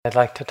I'd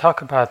like to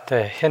talk about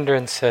the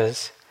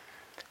hindrances,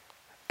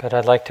 but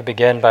I'd like to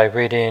begin by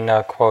reading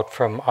a quote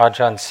from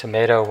Ajahn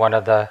Sumedho, one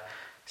of the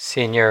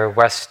senior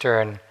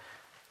Western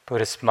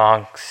Buddhist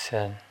monks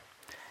in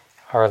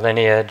our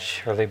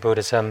lineage, early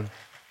Buddhism.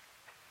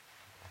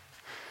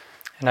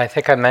 And I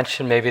think I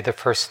mentioned maybe the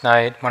first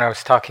night when I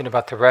was talking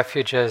about the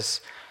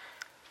refuges,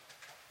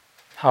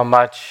 how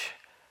much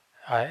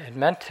it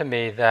meant to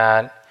me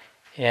that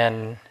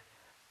in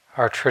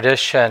our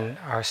tradition,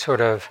 our sort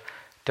of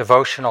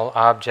devotional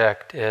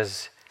object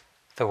is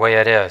the way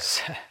it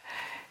is.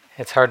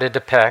 It's hard to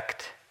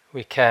depict.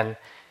 We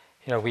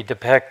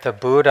depict the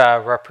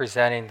Buddha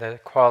representing the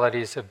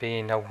qualities of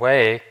being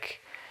awake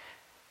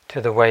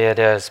to the way it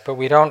is, but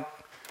we don't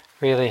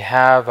really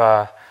have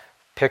a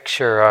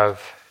picture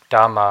of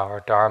Dhamma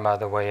or Dharma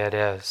the way it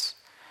is.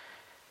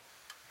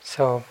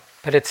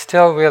 But it's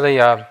still really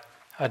a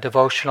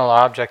devotional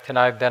object, and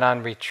I've been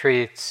on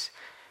retreats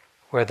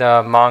where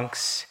the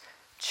monks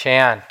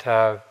chant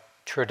a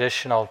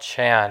traditional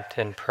chant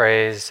in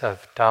praise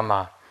of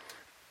Dhamma.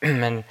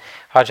 And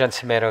Ajahn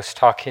Sumedho is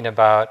talking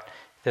about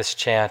this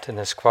chant in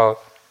this quote.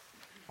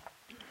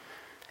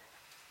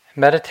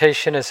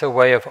 Meditation is a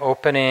way of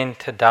opening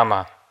to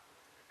Dhamma.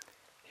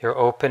 You're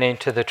opening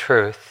to the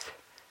truth.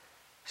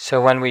 So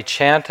when we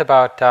chant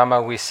about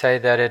Dhamma, we say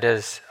that it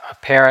is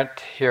apparent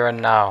here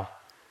and now,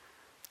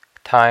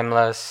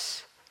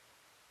 timeless,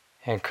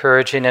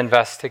 encouraging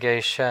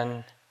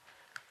investigation,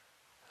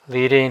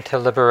 leading to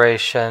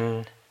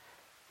liberation,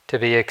 to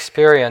be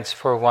experienced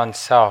for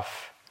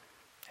oneself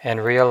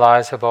and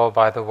realizable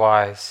by the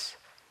wise.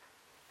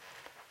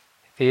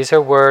 These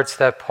are words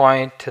that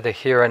point to the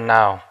here and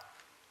now.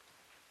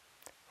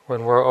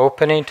 When we're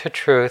opening to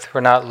truth,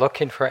 we're not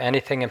looking for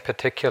anything in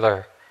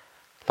particular,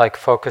 like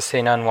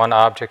focusing on one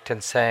object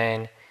and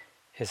saying,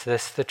 is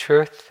this the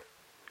truth?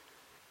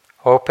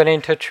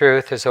 Opening to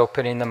truth is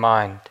opening the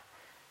mind,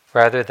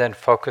 rather than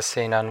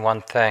focusing on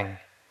one thing.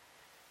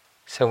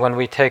 So when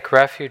we take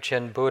refuge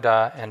in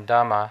Buddha and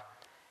Dhamma,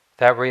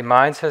 that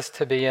reminds us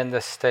to be in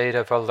the state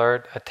of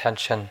alert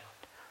attention.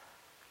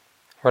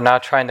 We're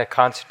not trying to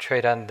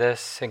concentrate on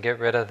this and get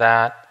rid of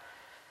that.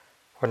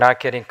 We're not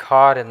getting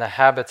caught in the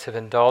habits of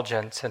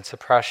indulgence and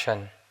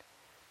suppression.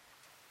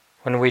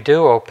 When we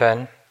do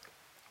open,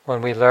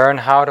 when we learn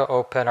how to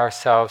open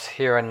ourselves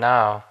here and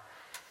now,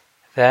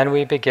 then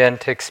we begin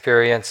to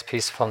experience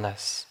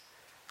peacefulness,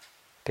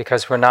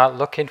 because we're not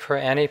looking for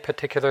any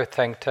particular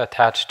thing to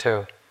attach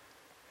to.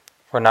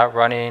 We're not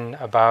running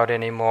about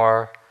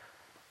anymore.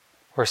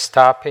 We're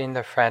stopping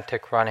the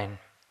frantic running.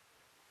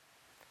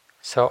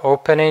 So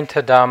opening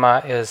to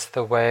Dhamma is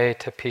the way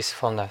to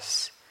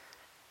peacefulness,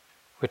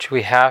 which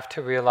we have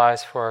to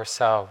realize for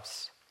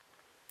ourselves.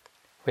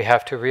 We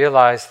have to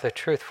realize the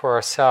truth for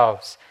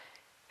ourselves.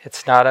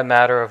 It's not a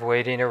matter of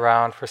waiting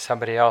around for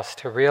somebody else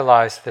to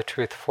realize the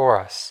truth for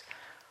us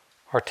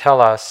or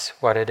tell us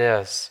what it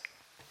is.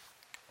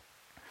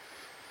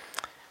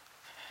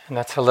 And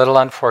that's a little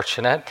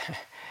unfortunate.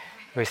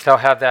 We still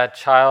have that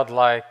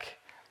childlike,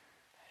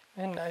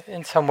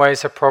 in some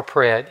ways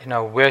appropriate,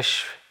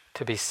 wish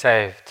to be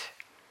saved,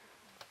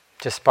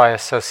 just by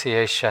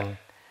association.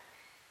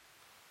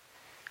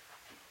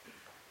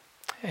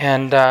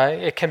 And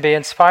it can be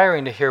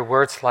inspiring to hear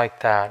words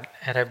like that.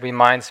 And it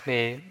reminds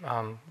me,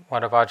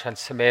 one of Ajahn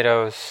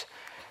Sumedho's,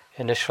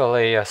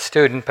 initially a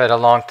student, but a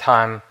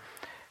long-time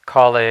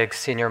colleague,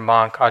 senior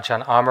monk,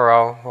 Ajahn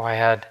Amaro, who I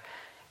had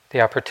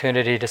the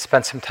opportunity to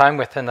spend some time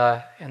with in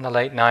the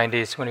late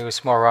 90s when he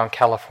was more around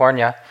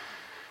California.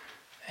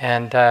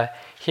 And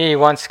he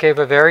once gave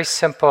a very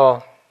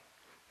simple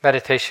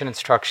meditation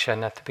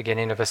instruction at the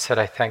beginning of a sit,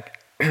 I think,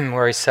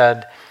 where he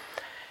said,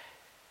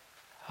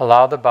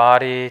 allow the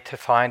body to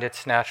find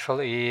its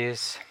natural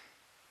ease.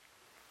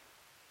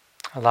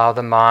 Allow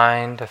the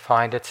mind to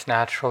find its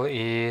natural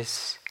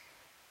ease.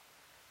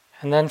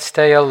 And then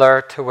stay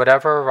alert to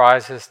whatever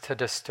arises to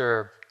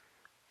disturb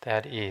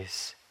that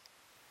ease.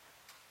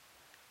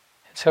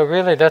 So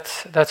really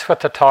that's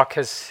what the talk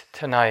is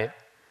tonight.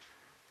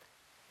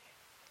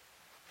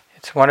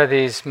 It's one of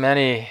these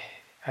many,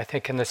 I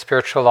think in the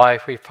spiritual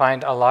life, we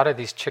find a lot of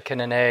these chicken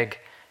and egg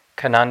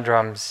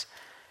conundrums.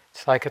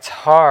 It's like it's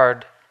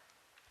hard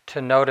to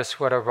notice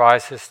what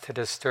arises to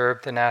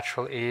disturb the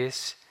natural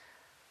ease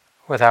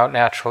without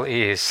natural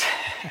ease.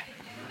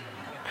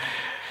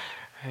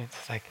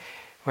 It's like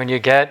when you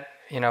get,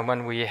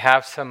 when we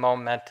have some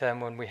momentum,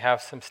 when we have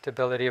some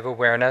stability of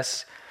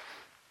awareness,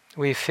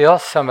 we feel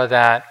some of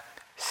that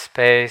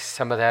space,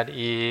 some of that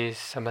ease,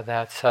 some of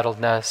that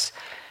settledness.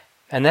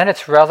 And then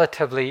it's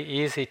relatively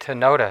easy to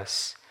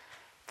notice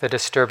the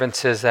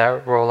disturbances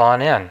that roll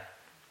on in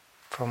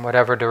from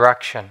whatever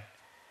direction.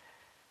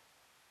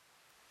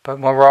 But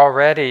when we're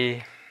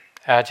already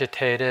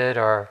agitated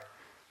or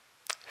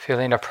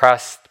feeling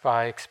oppressed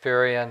by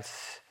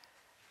experience,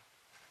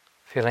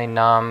 feeling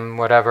numb,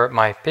 whatever it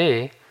might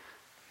be,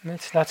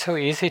 it's not so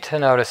easy to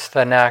notice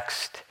the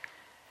next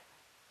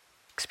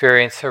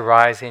experience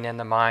arising in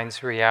the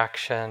mind's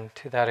reaction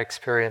to that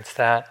experience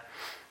that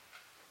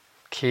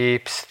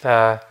keeps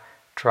the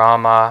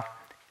drama,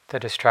 the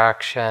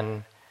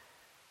distraction,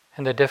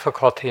 and the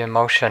difficulty in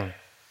motion,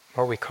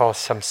 what we call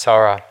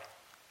samsara.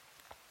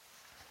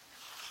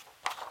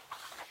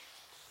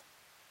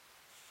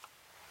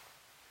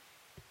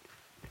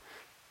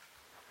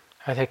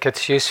 I think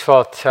it's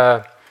useful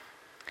to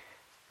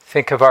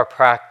think of our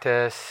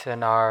practice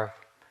and our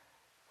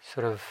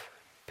sort of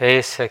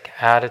basic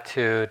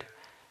attitude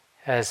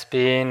as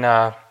being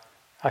a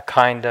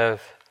kind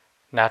of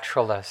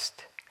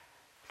naturalist.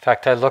 In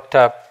fact, I looked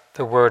up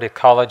the word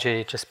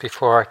ecology just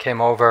before I came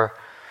over,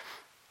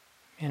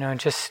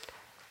 just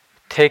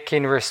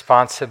taking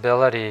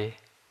responsibility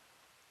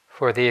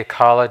for the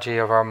ecology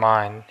of our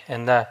mind.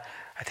 And I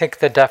think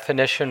the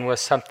definition was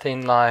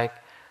something like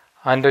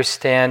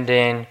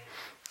understanding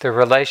the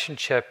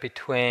relationship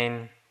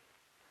between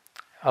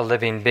a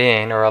living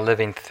being or a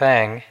living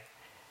thing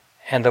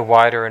and the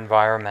wider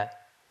environment.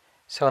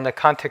 So in the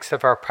context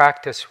of our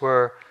practice,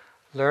 we're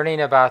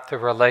learning about the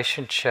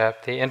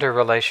relationship, the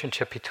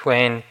interrelationship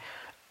between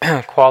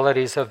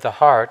qualities of the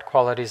heart,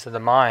 qualities of the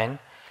mind,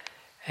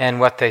 and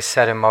what they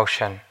set in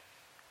motion,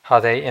 how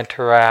they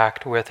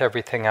interact with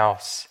everything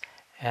else,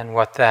 and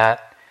what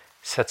that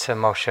sets in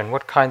motion,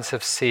 what kinds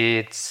of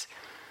seeds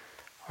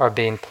are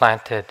being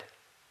planted.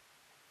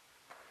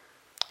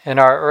 In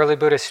our early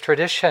Buddhist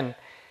tradition,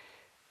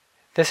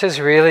 this is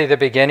really the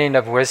beginning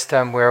of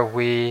wisdom, where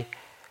we,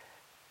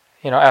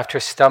 after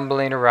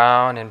stumbling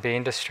around and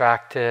being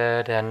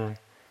distracted and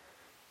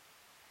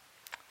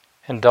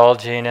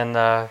indulging in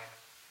the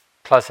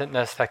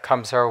pleasantness that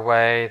comes our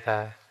way,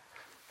 the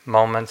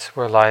moments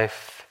where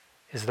life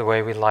is the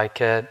way we like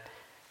it,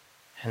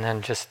 and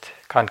then just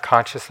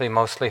unconsciously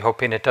mostly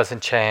hoping it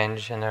doesn't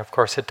change, and of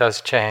course it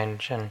does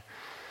change, and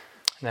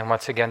then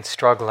once again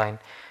struggling.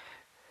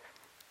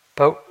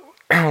 But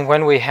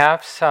when we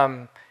have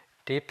some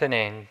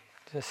deepening,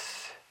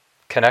 this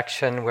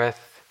connection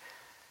with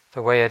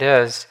the way it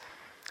is,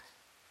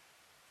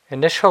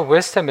 initial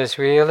wisdom is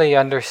really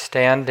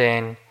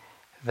understanding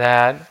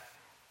that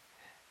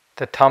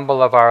the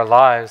tumble of our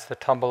lives, the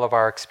tumble of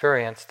our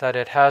experience, that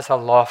it has a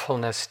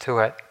lawfulness to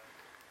it.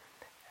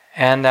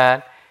 And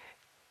that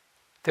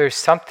there's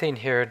something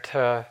here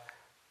to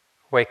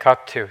wake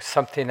up to,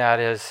 something that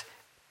is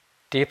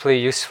deeply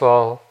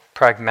useful,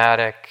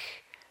 pragmatic,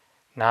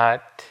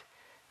 not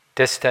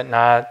distant,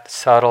 not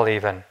subtle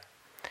even.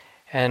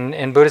 And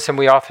in Buddhism,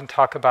 we often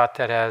talk about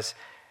that as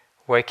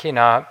waking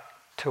up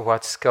to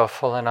what's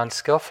skillful and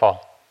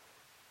unskillful.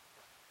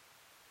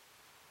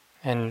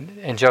 And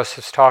in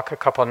Joseph's talk a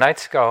couple of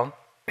nights ago,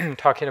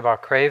 talking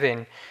about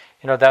craving,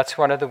 that's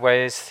one of the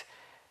ways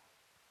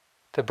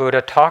the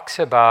Buddha talks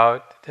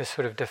about this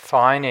sort of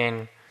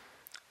defining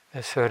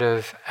the sort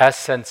of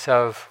essence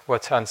of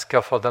what's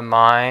unskillful, the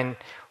mind,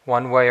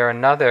 one way or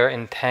another,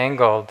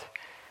 entangled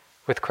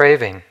with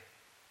craving.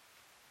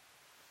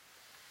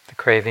 The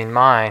craving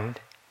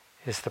mind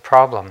is the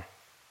problem.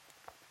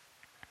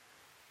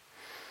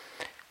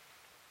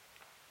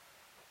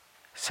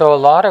 So a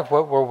lot of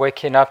what we're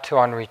waking up to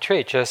on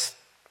retreat, just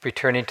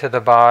returning to the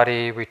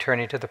body,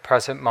 returning to the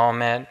present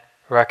moment,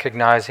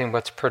 recognizing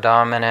what's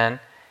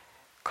predominant,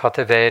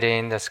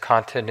 cultivating this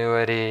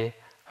continuity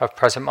of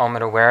present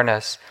moment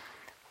awareness,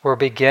 we're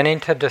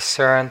beginning to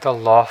discern the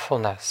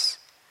lawfulness.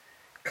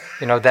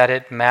 That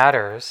it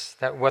matters,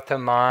 that what the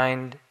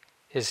mind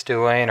is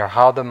doing or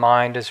how the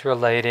mind is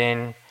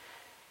relating,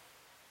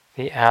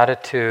 the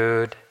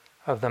attitude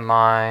of the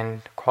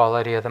mind,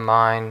 quality of the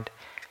mind,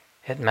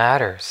 it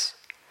matters.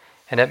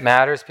 And it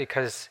matters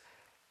because,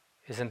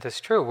 isn't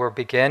this true? We're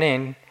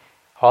beginning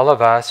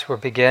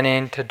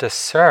to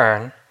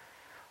discern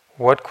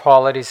what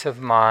qualities of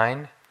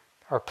mind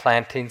are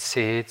planting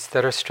seeds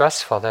that are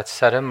stressful, that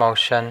set in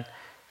motion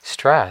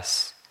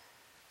stress.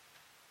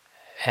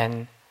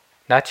 And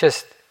not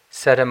just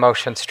set in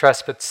motion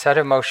stress, but set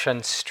in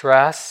motion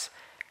stress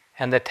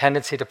and the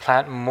tendency to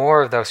plant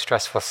more of those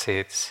stressful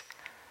seeds.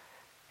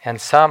 And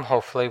some,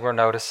 hopefully, we're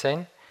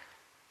noticing,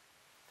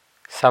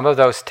 some of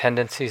those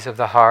tendencies of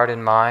the heart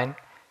and mind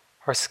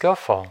are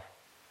skillful,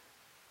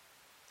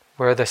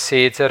 where the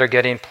seeds that are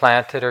getting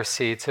planted are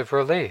seeds of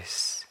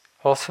release,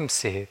 wholesome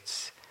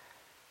seeds,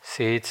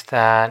 seeds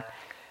that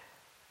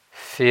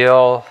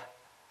feel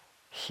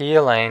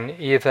healing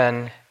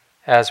even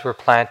as we're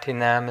planting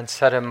them and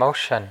set in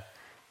motion.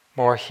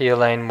 More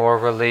healing, more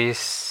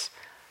release,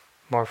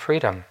 more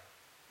freedom.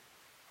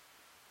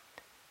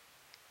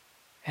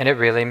 And it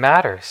really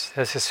matters.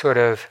 This is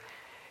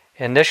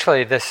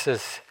initially this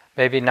is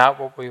maybe not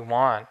what we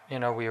want.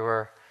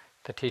 The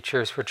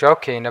teachers were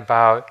joking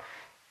about,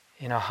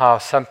 how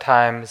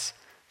sometimes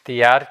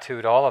the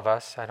attitude, all of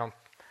us, I don't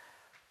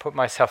put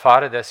myself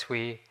out of this,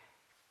 we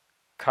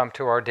come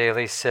to our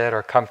daily sit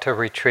or come to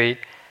retreat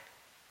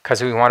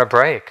because we want a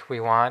break. We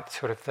want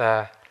sort of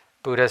the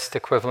Buddhist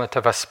equivalent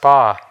of a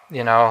spa,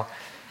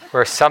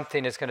 where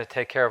something is going to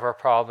take care of our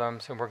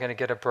problems and we're going to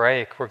get a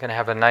break. We're going to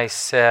have a nice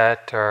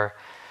sit or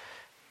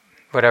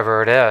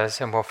whatever it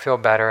is, and we'll feel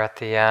better at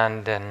the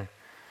end.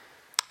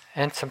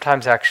 And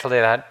sometimes actually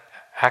that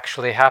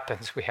actually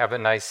happens. We have a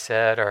nice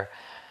sit or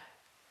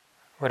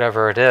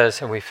whatever it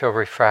is and we feel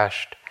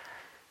refreshed.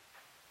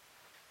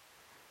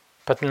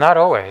 But not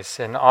always.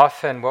 And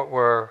often what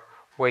we're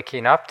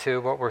waking up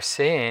to, what we're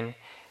seeing,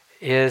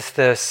 is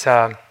this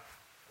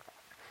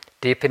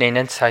deepening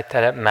insight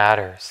that it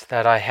matters,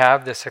 that I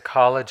have this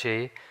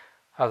ecology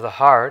of the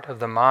heart, of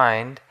the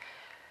mind,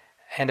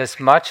 and as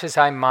much as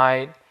I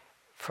might,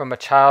 from a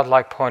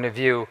childlike point of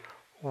view,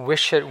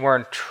 wish it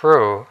weren't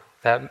true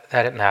that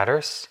it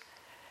matters,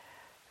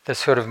 the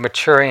sort of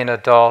maturing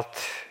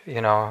adult,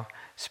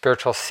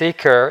 spiritual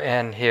seeker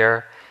in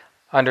here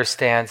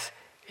understands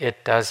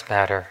it does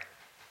matter.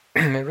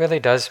 It really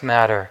does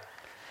matter.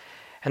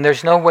 And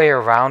there's no way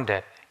around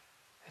it.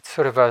 It's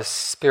sort of a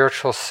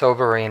spiritual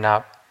sobering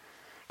up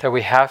that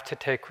we have to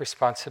take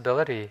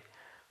responsibility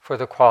for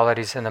the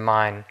qualities in the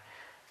mind.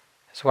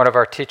 As one of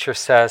our teachers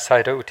says,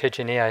 Sayadaw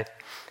Utejini,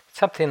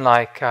 something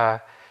like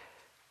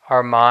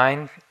our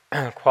mind,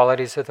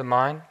 qualities of the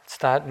mind,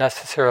 it's not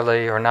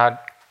necessarily or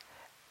not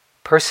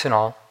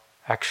personal,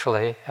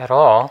 actually, at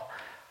all,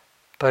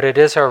 but it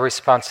is our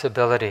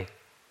responsibility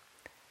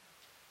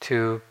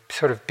to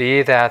sort of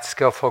be that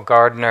skillful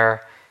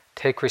gardener,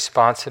 take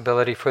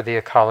responsibility for the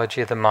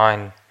ecology of the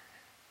mind.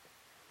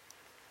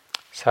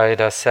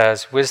 Sayadaw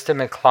says,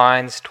 wisdom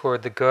inclines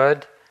toward the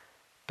good,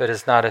 but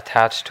is not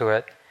attached to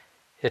it.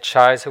 It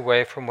shies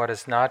away from what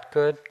is not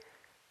good,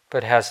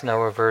 but has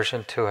no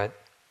aversion to it.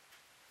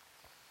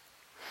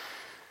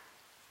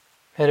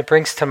 And it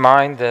brings to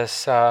mind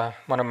this,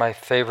 one of my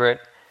favorite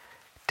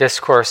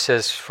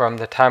discourses from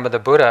the time of the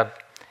Buddha,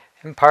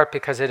 in part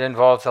because it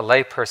involves a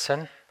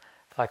layperson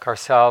like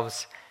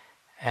ourselves,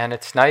 and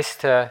it's nice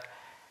to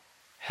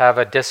have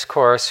a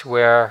discourse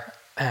where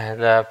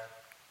the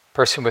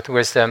person with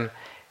wisdom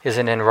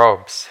isn't in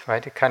robes,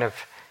 right? It kind of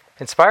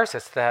inspires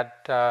us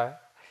that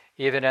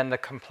even in the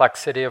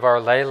complexity of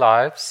our lay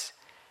lives,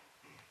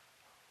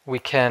 we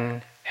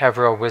can have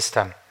real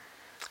wisdom.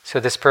 So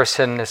this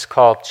person was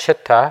called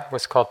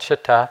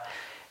Chitta,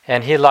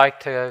 and he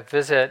liked to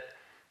visit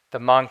the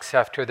monks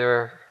after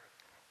their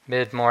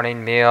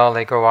mid-morning meal.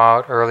 They go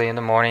out early in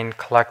the morning,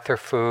 collect their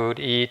food,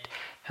 eat,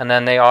 and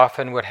then they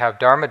often would have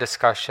Dharma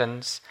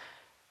discussions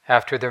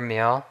after their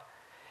meal,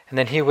 and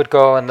then he would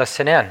go and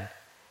listen in.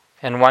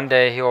 And one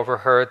day he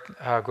overheard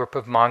a group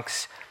of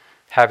monks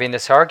having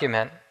this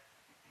argument,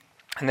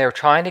 and they were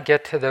trying to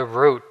get to the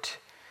root,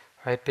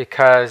 right?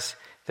 Because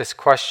this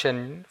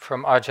question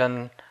from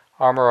Ajahn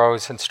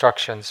Amaro's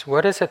instructions,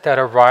 what is it that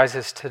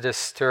arises to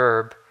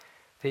disturb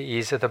the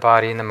ease of the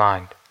body and the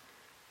mind?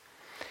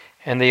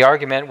 And the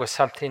argument was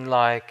something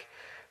like,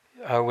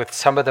 with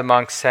some of the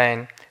monks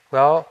saying,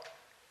 well,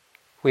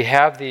 we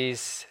have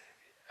these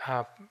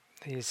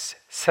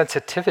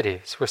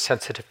sensitivities. We're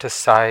sensitive to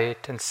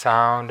sight and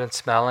sound and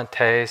smell and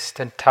taste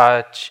and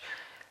touch,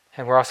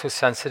 and we're also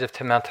sensitive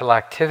to mental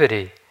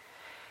activity.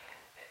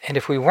 And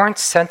if we weren't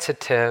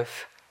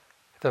sensitive,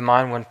 the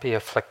mind wouldn't be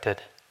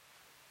afflicted.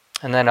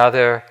 And then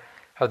other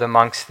of the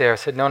monks there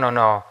said,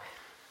 no.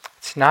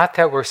 It's not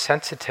that we're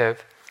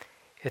sensitive,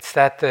 it's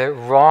that the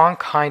wrong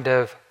kind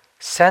of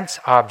sense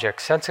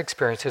objects, sense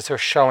experiences are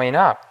showing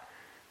up.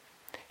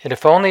 And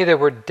if only there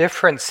were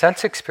different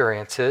sense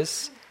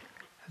experiences,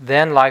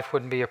 then life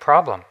wouldn't be a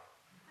problem.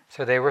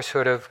 So they were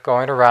sort of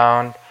going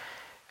around,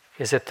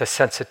 is it the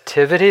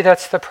sensitivity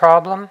that's the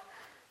problem,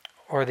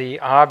 or the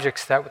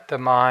objects that the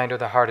mind or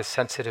the heart is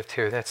sensitive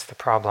to? That's the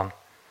problem.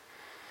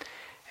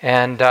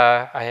 And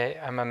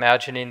I'm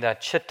imagining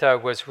that Chitta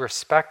was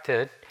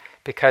respected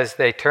because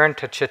they turned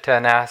to Chitta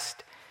and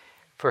asked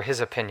for his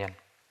opinion.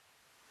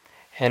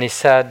 And he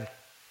said,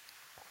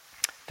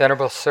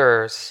 Venerable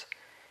Sirs,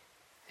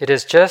 it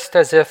is just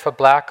as if a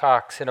black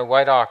ox and a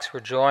white ox were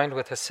joined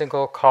with a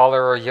single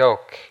collar or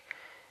yoke.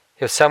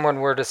 If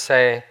someone were to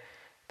say,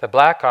 the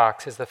black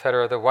ox is the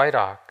fetter of the white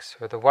ox,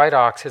 or the white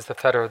ox is the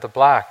fetter of the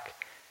black,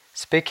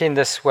 speaking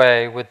this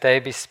way, would they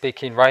be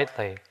speaking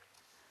rightly?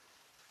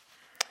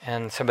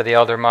 And some of the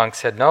elder monks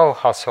said, no,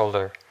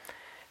 householder,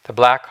 the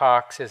black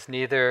ox is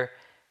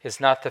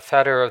not the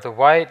fetter of the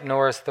white,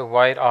 nor is the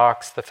white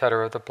ox the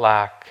fetter of the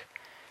black.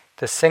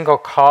 The single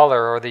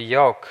collar or the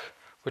yoke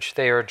which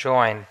they are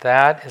joined,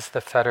 that is the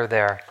fetter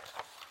there.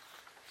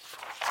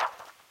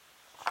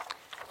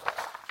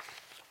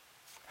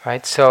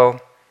 Right, so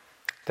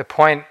the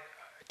point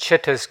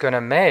Chitta is going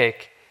to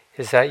make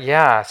is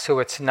that, so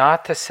it's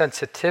not the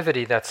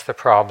sensitivity that's the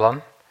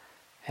problem,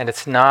 and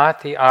it's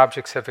not the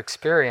objects of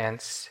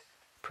experience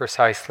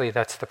precisely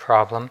that's the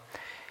problem,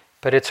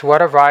 but it's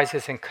what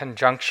arises in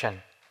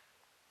conjunction.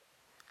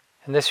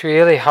 And this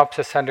really helps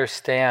us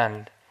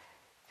understand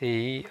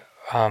the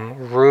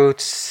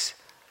roots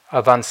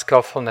of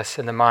unskillfulness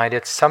in the mind.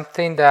 It's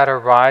something that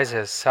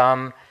arises,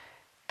 some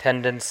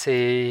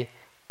tendency,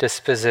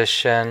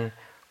 disposition,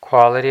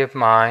 quality of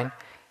mind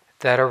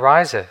that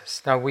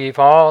arises. Now we've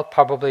all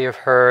probably have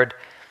heard,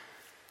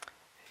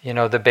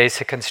 the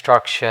basic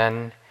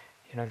instruction,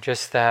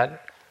 just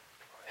that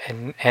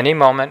in any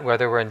moment,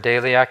 whether we're in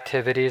daily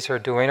activities or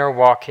doing our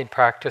walking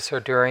practice or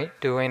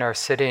doing our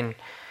sitting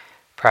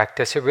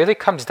practice, it really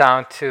comes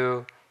down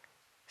to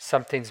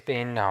something's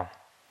being known.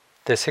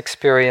 This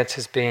experience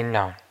is being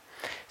known.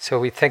 So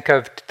we think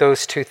of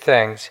those two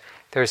things.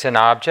 There's an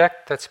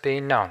object that's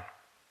being known.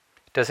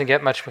 It doesn't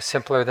get much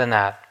simpler than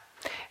that.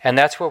 And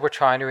that's what we're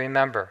trying to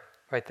remember.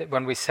 Right? That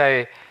when we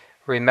say,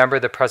 remember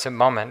the present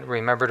moment,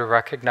 remember to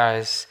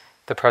recognize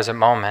the present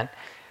moment,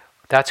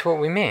 that's what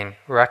we mean.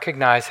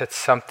 Recognize that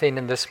something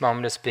in this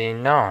moment is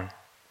being known.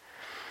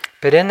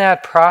 But in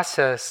that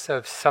process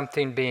of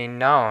something being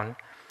known,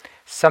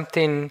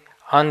 something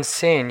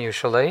unseen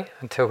usually,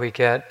 until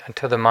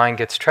the mind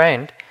gets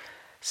trained,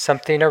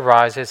 something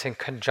arises in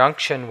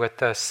conjunction with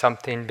the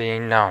something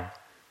being known.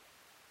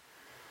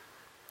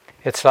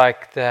 It's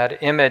like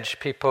that image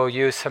people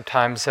use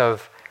sometimes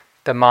of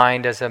the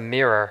mind as a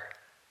mirror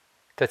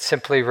that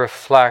simply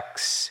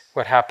reflects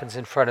what happens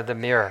in front of the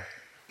mirror.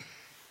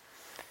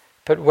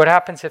 But what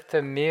happens if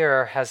the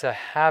mirror has a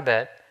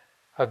habit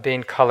of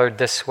being colored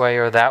this way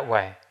or that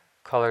way?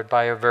 Colored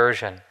by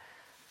aversion,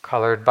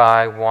 colored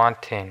by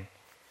wanting,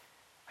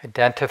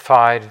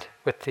 identified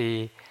with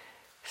the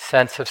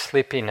sense of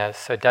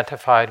sleepiness,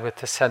 identified with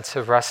the sense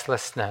of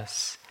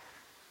restlessness,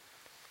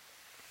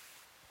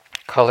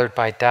 colored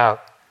by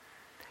doubt.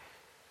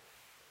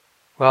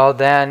 Well,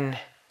 then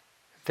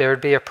there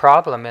would be a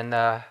problem in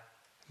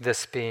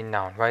this being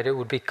known, right? It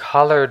would be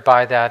colored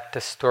by that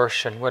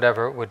distortion,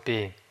 whatever it would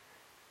be.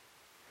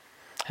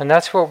 And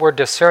that's what we're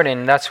discerning,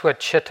 and that's what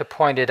Chitta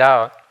pointed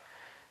out,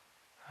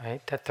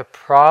 right? That the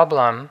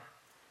problem,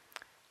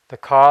 the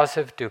cause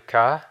of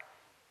dukkha,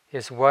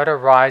 is what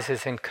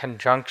arises in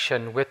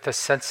conjunction with the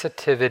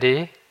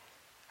sensitivity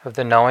of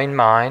the knowing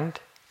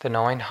mind, the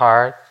knowing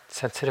heart,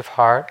 sensitive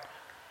heart,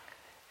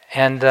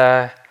 and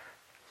the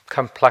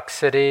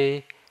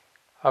complexity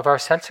of our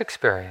sense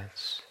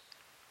experience.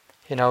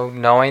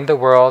 Knowing the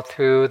world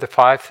through the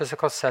 5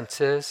 physical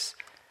senses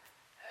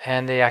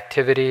and the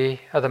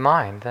activity of the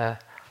mind, the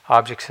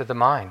objects of the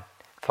mind,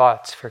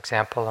 thoughts, for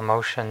example,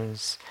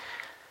 emotions,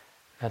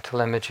 mental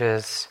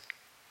images.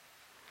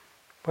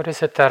 What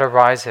is it that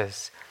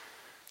arises?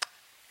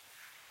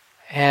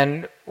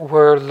 And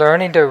we're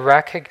learning to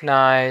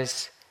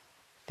recognize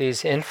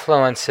these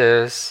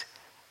influences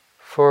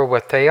for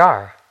what they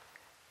are.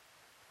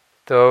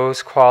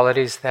 Those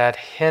qualities that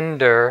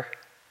hinder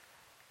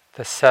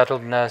the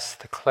settledness,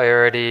 the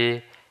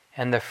clarity,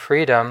 and the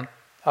freedom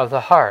of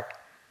the heart.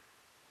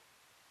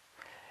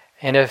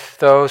 And if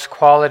those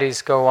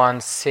qualities go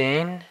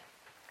unseen,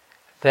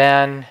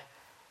 then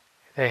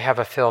they have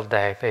a filled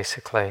day,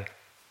 basically,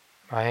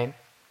 right?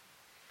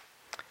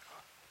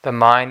 The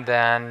mind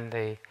then,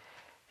 the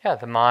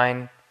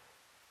mind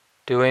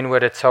doing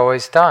what it's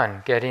always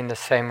done, getting the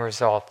same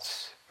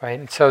results, right?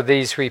 And so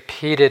these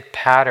repeated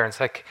patterns,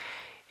 like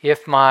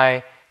if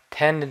my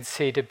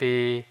tendency to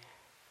be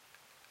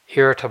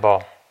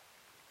irritable,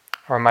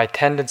 or my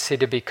tendency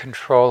to be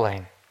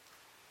controlling,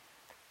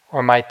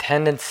 or my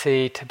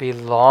tendency to be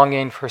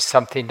longing for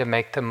something to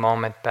make the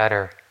moment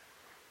better,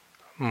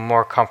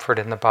 more comfort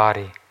in the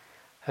body,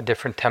 a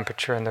different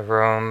temperature in the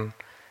room,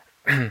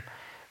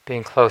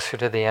 being closer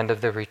to the end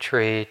of the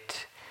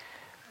retreat,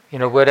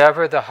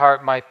 whatever the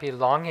heart might be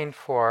longing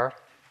for,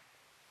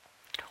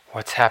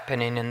 what's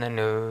happening in the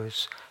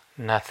news,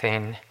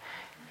 nothing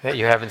that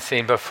you haven't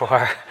seen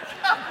before.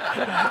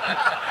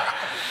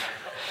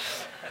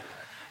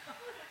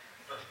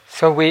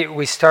 So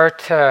we start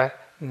to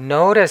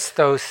notice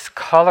those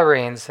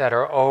colorings that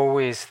are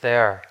always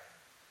there,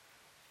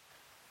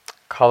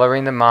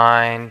 coloring the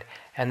mind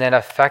and then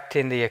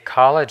affecting the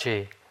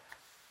ecology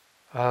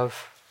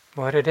of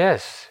what it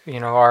is,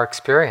 our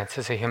experience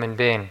as a human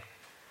being.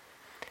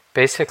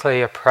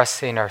 Basically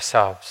oppressing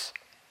ourselves.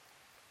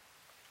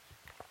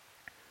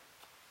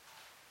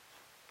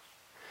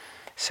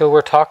 So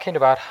we're talking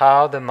about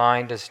how the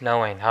mind is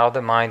knowing, how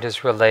the mind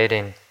is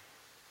relating.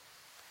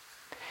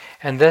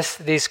 And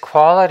these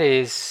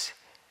qualities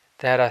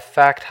that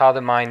affect how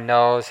the mind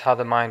knows, how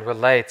the mind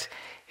relates,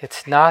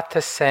 it's not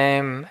the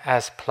same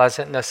as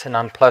pleasantness and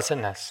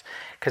unpleasantness.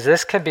 Because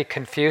this can be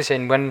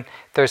confusing when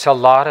there's a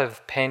lot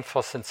of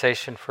painful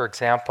sensation, for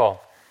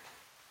example.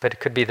 But it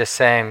could be the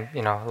same,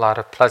 a lot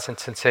of pleasant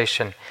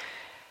sensation.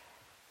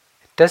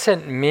 It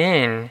doesn't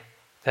mean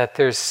that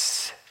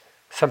there's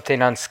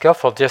something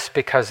unskillful just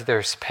because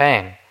there's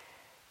pain.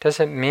 It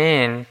doesn't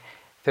mean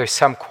there's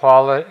some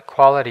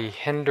quality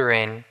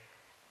hindering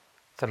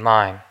the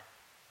mind.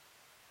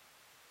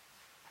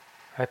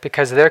 Right?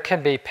 Because there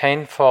can be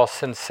painful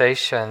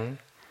sensation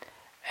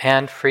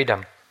and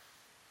freedom.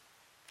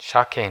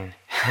 Shocking.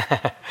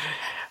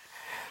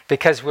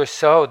 Because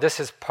this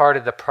is part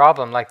of the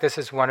problem, this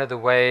is one of the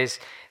ways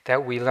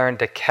that we learn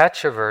to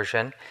catch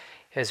aversion,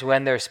 is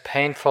when there's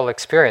painful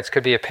experience.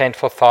 Could be a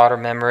painful thought or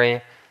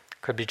memory,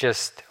 could be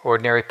just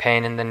ordinary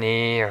pain in the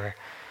knee or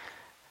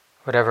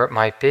whatever it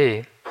might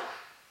be.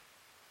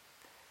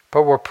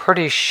 But we're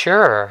pretty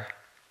sure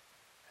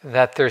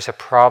that there's a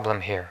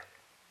problem here.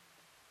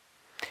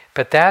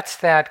 But that's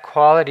that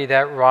quality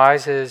that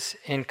rises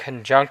in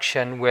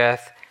conjunction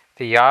with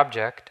the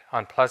object,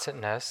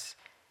 unpleasantness,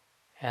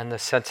 and the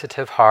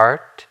sensitive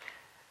heart,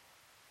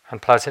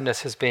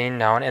 unpleasantness is being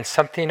known, and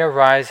something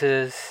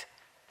arises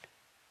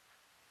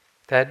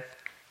that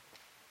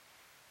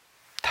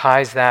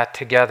ties that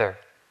together.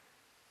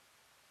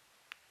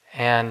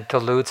 and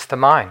deludes the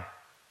mind,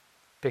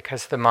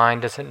 because the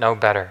mind doesn't know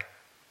better.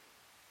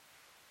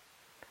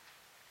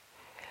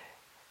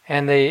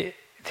 And the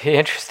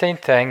interesting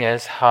thing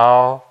is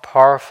how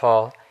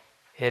powerful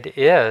it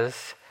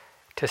is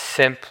to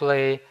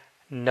simply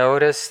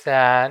notice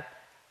that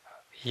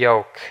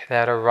yoke,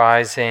 that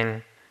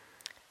arising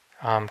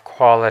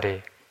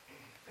quality,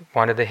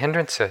 one of the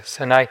hindrances.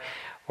 And I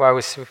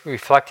was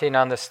reflecting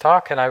on this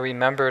talk, and I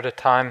remembered a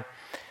time,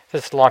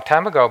 this is a long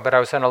time ago, but I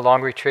was on a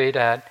long retreat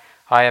at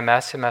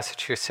IMS in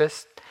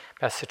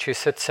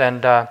Massachusetts,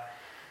 and I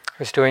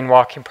was doing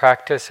walking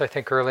practice, I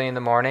think early in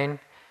the morning,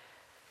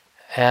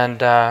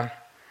 and I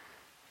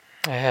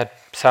had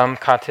some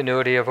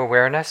continuity of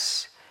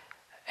awareness,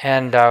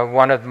 and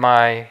one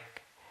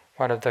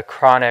of the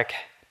chronic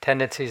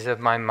tendencies of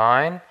my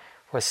mind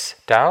was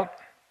doubt.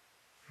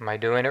 Am I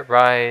doing it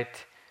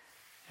right?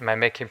 Am I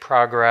making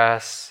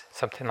progress?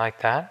 Something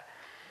like that.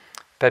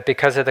 But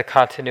because of the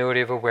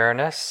continuity of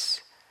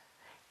awareness,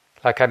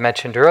 like I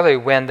mentioned earlier,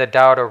 when the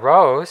doubt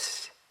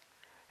arose,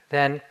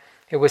 then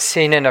it was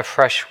seen in a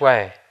fresh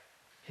way.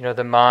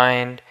 The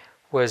mind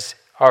was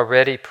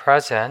already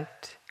present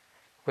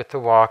with the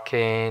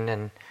walking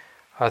and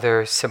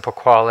other simple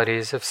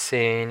qualities of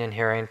seeing and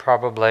hearing,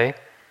 probably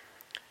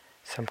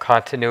some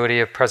continuity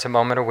of present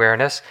moment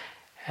awareness.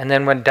 And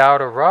then when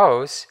doubt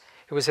arose,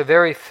 it was a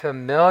very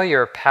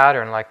familiar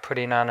pattern, like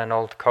putting on an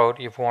old coat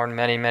you've worn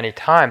many, many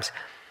times.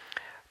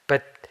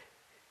 But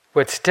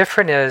what's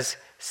different is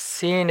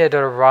seeing it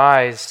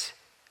arise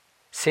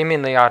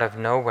seemingly out of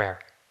nowhere,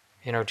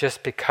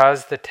 just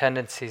because the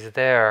tendency's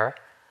there,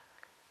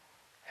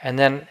 and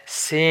then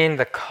seeing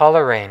the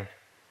coloring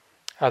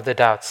of the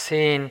doubt,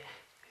 seeing,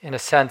 in a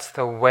sense,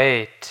 the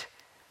weight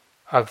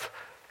of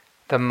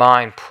the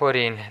mind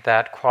putting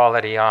that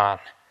quality on.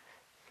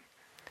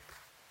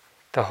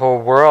 The whole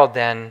world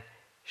then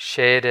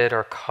shaded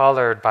or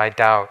colored by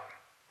doubt,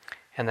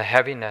 and the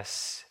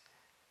heaviness,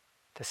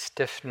 the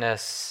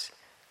stiffness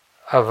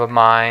of a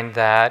mind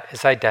that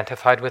is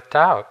identified with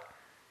doubt.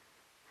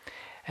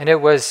 And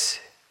it was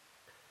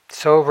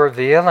so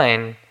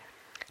revealing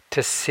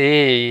to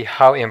see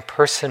how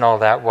impersonal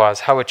that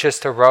was, how it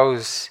just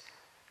arose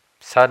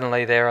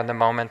suddenly there in the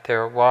moment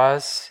there it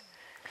was,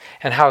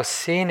 and how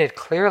seeing it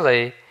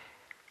clearly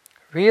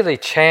really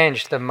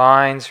changed the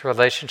mind's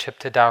relationship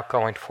to doubt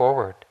going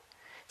forward.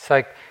 It's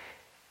like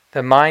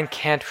the mind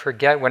can't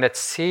forget. When it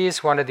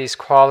sees one of these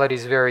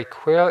qualities very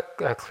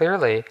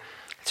clearly,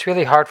 it's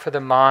really hard for the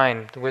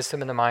mind, the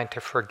wisdom in the mind,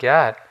 to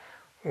forget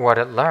what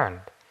it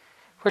learned.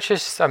 Which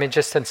is,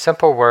 just in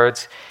simple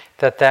words,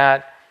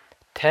 that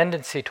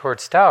tendency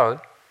towards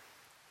doubt,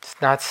 it's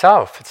not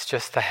self, it's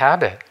just the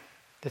habit.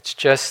 It's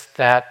just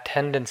that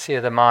tendency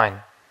of the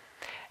mind.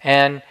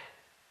 And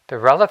the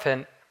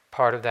relevant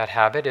part of that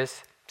habit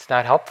is it's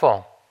not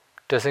helpful.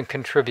 It doesn't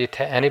contribute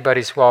to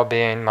anybody's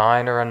well-being,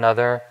 mine or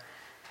another.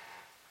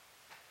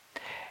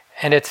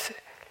 And it's,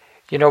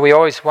 we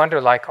always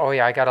wonder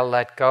I got to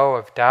let go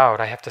of doubt.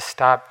 I have to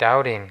stop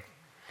doubting.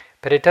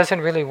 But it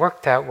doesn't really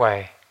work that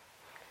way.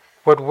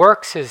 What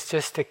works is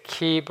just to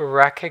keep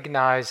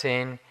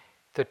recognizing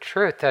the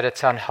truth that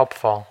it's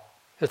unhelpful,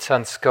 it's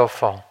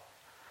unskillful.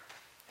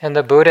 And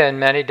the Buddha, in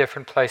many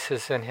different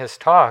places in his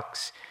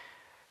talks,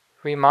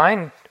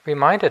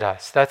 reminded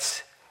us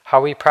that's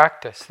how we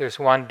practice. There's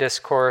one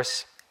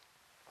discourse,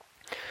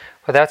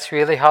 well, that's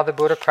really how the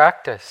Buddha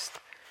practiced,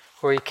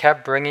 where he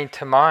kept bringing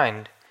to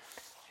mind.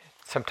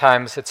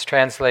 Sometimes it's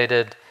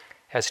translated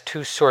as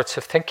two sorts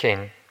of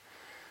thinking.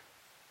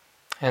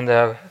 And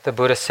the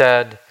Buddha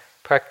said,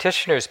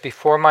 practitioners,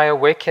 before my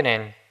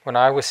awakening, when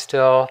I was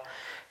still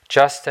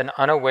just an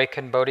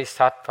unawakened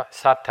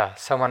bodhisattva,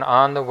 someone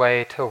on the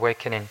way to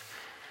awakening,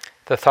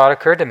 the thought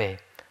occurred to me,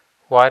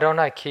 why don't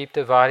I keep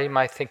dividing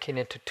my thinking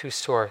into two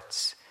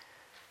sorts?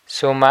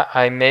 So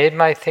I made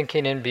my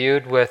thinking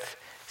imbued with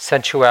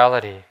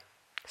sensuality,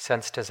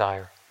 sense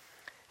desire,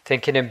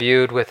 thinking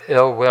imbued with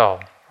ill will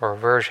or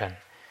aversion,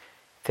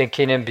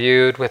 thinking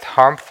imbued with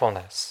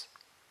harmfulness,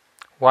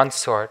 one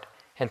sort,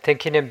 and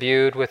thinking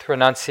imbued with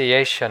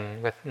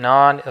renunciation, with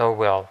non-ill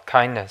will,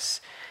 kindness,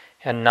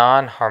 and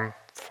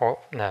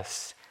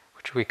non-harmfulness,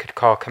 which we could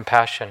call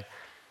compassion,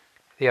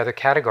 the other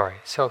category.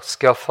 So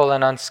skillful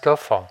and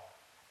unskillful.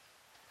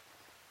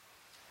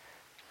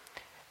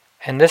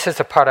 And this is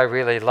the part I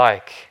really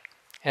like.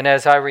 And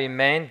as I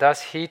remained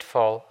thus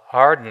heedful,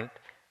 ardent,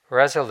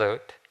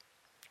 resolute,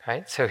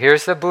 right? So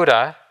here's the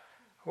Buddha,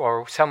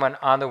 or someone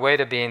on the way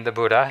to being the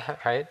Buddha,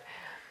 right?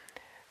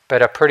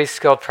 But a pretty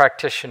skilled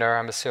practitioner,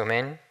 I'm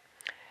assuming.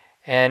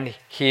 And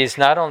he's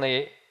not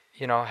only,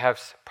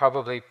 has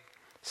probably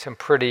some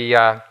pretty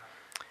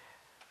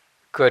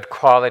good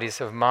qualities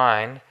of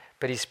mind,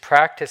 but he's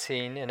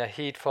practicing in a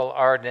heedful,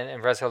 ardent,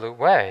 and resolute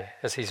way,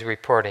 as he's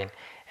reporting.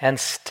 And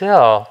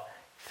still,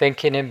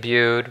 thinking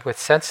imbued with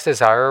sense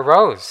desire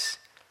arose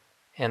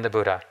in the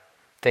Buddha.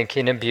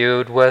 Thinking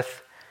imbued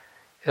with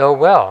ill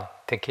will,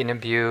 thinking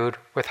imbued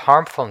with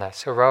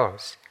harmfulness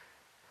arose.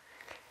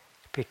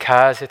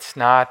 Because it's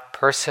not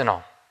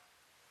personal.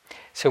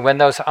 So when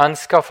those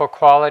unskillful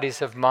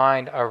qualities of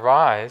mind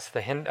arise,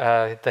 the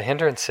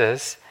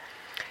hindrances,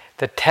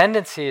 the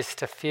tendency is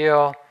to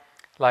feel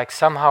like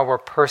somehow we're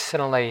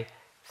personally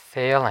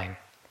failing.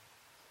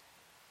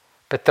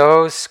 But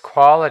those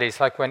qualities,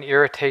 like when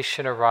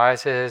irritation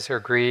arises, or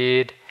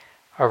greed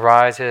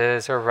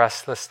arises, or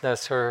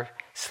restlessness, or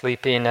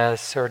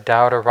sleepiness, or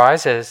doubt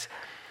arises,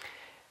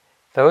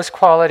 those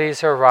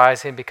qualities are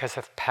arising because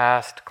of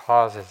past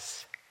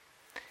causes.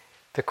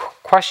 The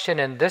question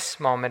in this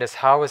moment is,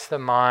 how is the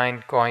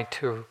mind going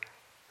to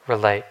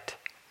relate?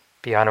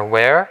 Be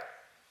unaware,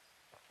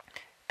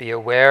 be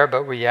aware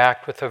but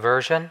react with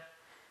aversion,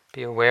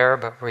 be aware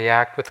but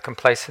react with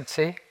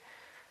complacency,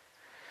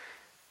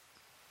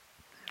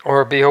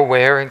 or be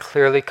aware and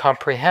clearly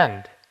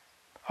comprehend,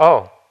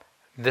 oh,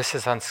 this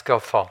is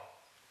unskillful.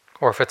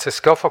 Or if it's a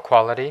skillful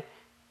quality,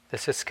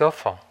 this is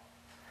skillful.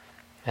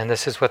 And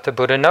this is what the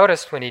Buddha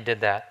noticed when he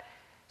did that.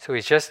 So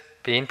he's just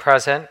being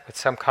present with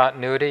some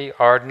continuity,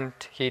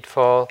 ardent,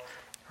 heedful,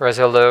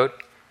 resolute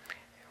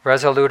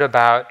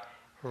about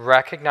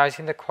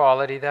recognizing the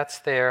quality that's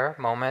there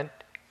moment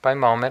by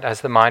moment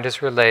as the mind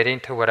is relating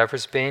to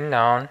whatever's being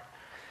known.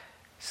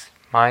 Is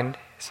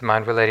the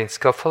mind relating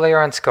skillfully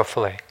or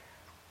unskillfully?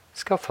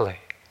 Skillfully,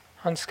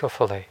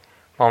 unskillfully,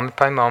 moment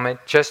by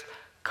moment, just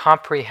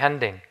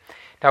comprehending.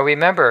 Now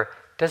remember,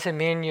 doesn't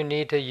mean you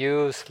need to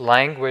use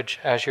language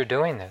as you're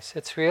doing this.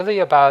 It's really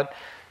about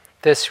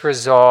this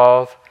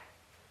resolve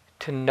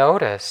to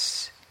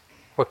notice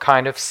what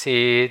kind of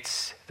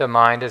seeds the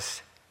mind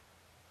is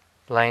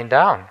laying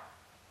down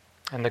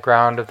in the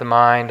ground of the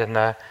mind and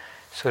the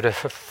sort of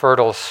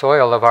fertile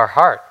soil of our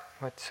heart.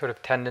 What sort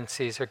of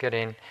tendencies are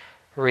getting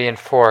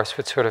reinforced?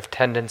 What sort of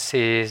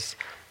tendencies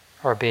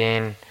are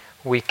being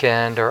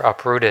weakened or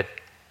uprooted?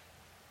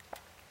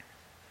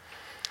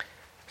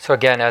 So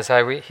again,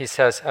 he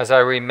says, as I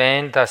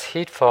remain thus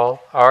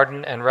heedful,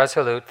 ardent, and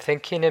resolute,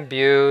 thinking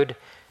imbued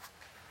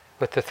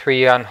with the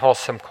three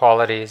unwholesome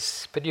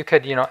qualities, but you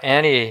could,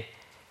 any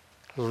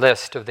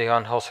list of the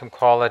unwholesome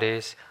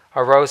qualities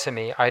arose in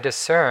me, I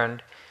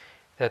discerned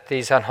that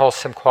these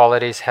unwholesome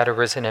qualities had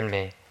arisen in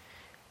me,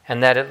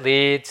 and that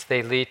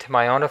they lead to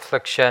my own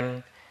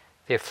affliction,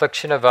 the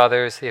affliction of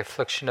others, the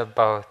affliction of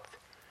both,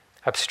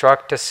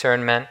 obstruct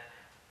discernment,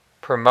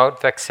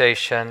 promote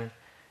vexation,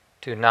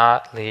 do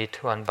not lead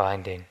to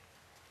unbinding.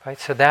 Right?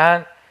 So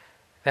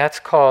that's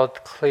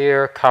called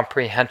clear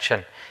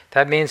comprehension.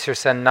 That means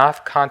there's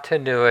enough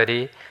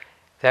continuity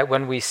that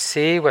when we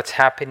see what's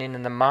happening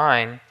in the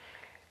mind,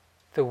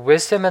 the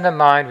wisdom in the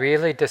mind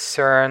really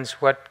discerns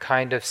what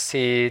kind of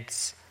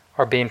seeds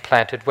are being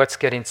planted, what's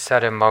getting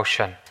set in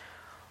motion.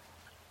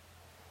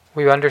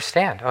 We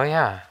understand, oh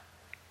yeah,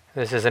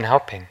 this isn't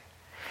helping.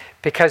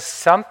 Because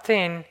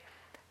something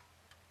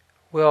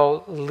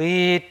will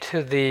lead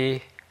to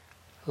the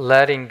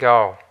letting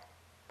go,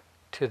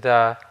 to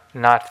the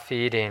not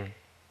feeding,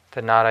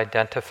 the not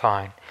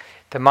identifying.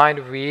 The mind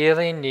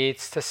really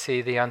needs to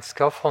see the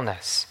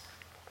unskillfulness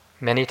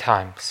many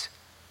times,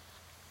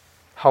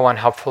 how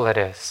unhelpful it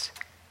is.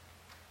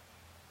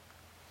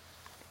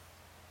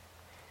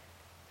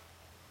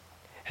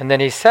 And then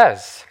he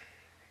says,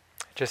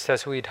 just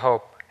as we'd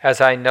hope, as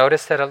I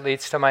noticed that it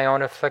leads to my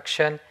own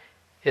affliction,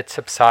 it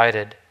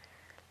subsided.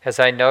 As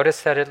I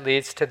notice that it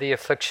leads to the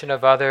affliction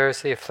of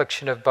others, the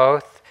affliction of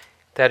both,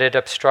 that it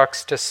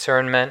obstructs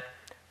discernment,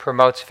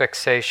 promotes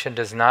vexation,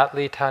 does not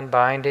lead to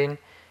unbinding,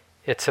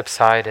 it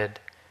subsided.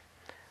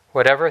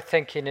 Whatever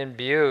thinking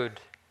imbued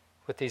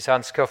with these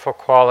unskillful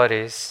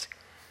qualities,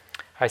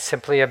 I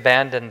simply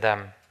abandoned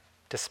them,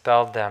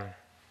 dispelled them.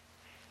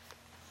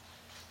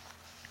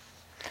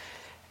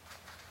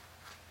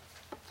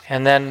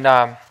 And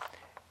then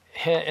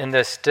in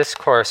this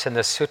discourse, in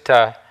the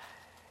sutta,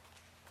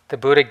 the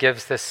Buddha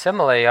gives this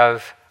simile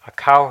of a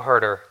cow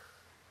herder,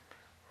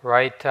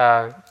 right?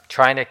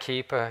 Trying to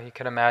keep, you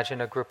can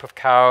imagine, a group of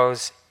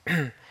cows,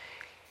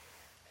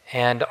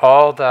 and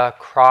all the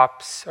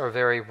crops are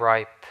very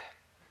ripe.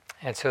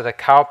 And so the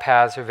cow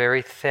paths are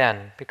very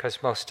thin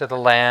because most of the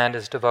land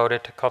is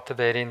devoted to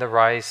cultivating the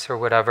rice or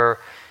whatever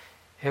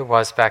it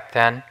was back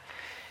then.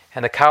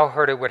 And the cow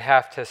herder would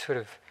have to sort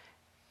of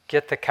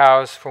get the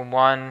cows from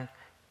one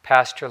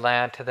pasture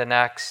land to the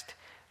next,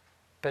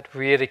 but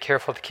really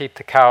careful to keep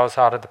the cows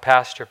out of the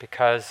pasture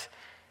because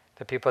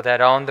the people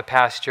that owned the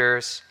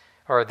pastures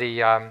or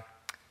the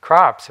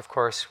crops, of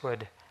course,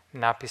 would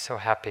not be so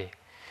happy.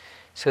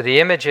 So the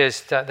image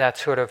is that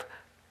sort of,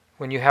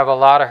 when you have a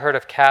lot of herd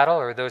of cattle,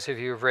 or those of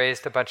you who've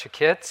raised a bunch of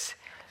kids,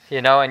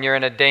 and you're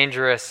in a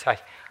dangerous, I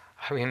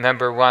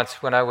remember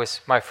once when I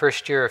was my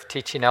first year of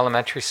teaching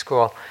elementary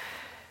school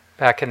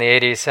back in the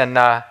 80s, and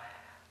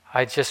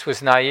I just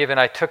was naive, and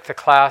I took the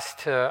class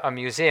to a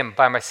museum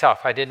by myself.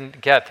 I didn't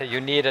get that you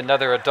need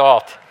another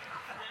adult.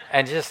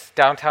 And just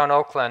downtown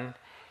Oakland,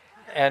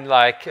 and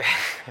like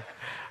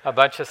a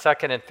bunch of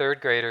second and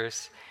third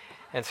graders,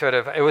 and sort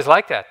of, it was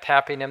like that,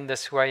 tapping them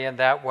this way and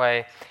that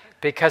way,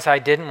 because I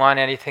didn't want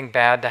anything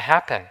bad to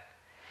happen.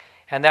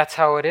 And that's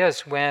how it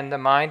is when the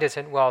mind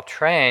isn't well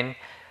trained.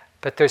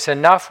 but there's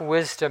enough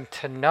wisdom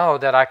to know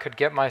that I could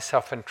get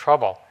myself in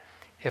trouble.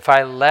 If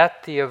I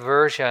let the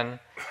aversion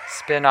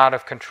spin out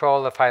of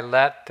control, if I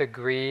let the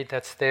greed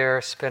that's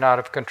there spin out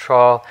of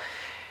control,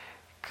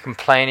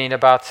 complaining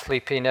about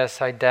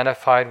sleepiness,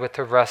 identified with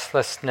the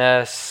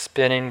restlessness,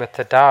 spinning with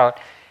the doubt,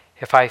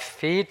 if I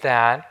feed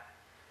that,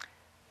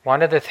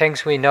 one of the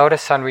things we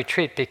notice on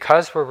retreat,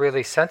 because we're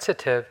really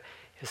sensitive,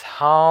 is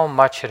how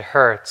much it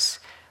hurts.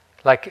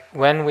 Like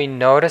when we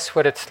notice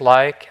what it's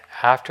like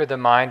after the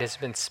mind has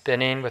been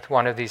spinning with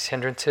one of these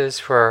hindrances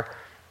for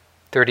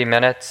 30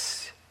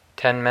 minutes,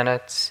 10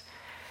 minutes,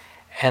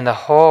 and the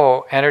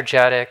whole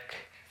energetic,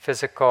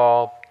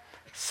 physical,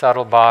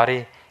 subtle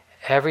body,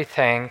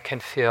 everything can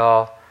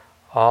feel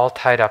all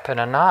tied up in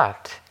a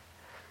knot.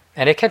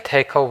 And it can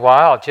take a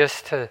while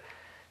just to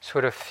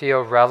sort of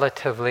feel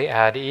relatively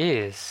at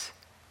ease,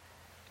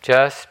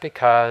 just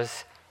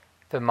because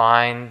the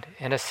mind,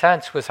 in a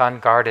sense, was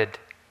unguarded.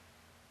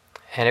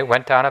 And it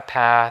went down a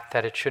path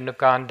that it shouldn't have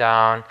gone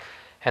down,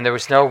 and there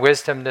was no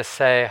wisdom to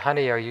say,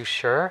 honey, are you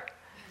sure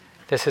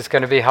this is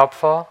going to be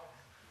helpful?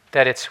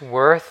 That it's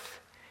worth,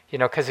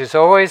 because there's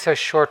always a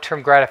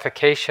short-term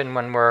gratification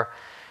when we're,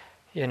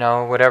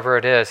 whatever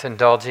it is,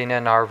 indulging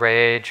in our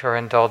rage or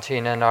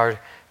indulging in our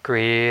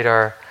greed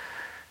or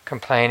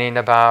complaining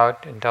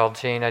about,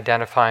 indulging,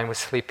 identifying with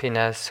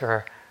sleepiness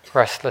or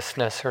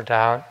restlessness or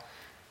doubt.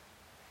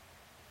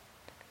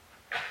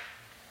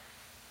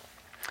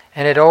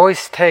 And it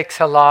always takes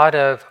a lot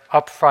of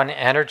upfront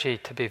energy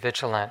to be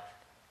vigilant.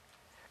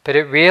 But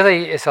it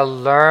really is a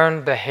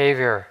learned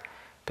behavior,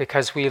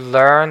 because we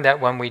learn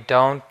that when we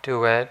don't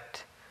do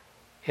it,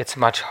 it's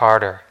much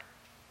harder.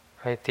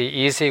 Right? The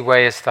easy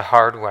way is the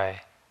hard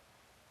way.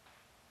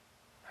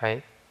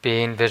 Right?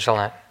 Being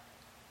vigilant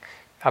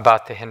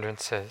about the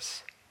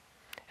hindrances.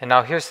 And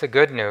now here's the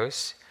good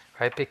news,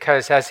 right?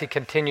 Because as he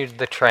continued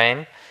the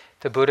train,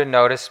 the Buddha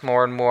noticed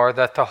more and more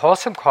that the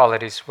wholesome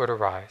qualities would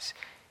arise.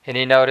 And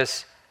he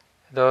noticed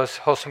those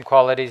wholesome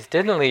qualities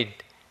didn't lead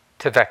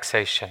to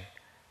vexation,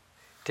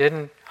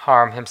 didn't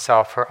harm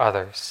himself or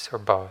others, or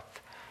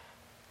both.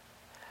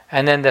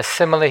 And then the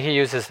simile he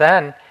uses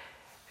then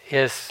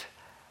is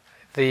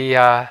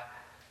the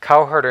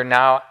cowherder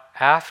now,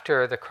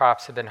 after the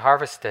crops have been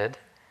harvested,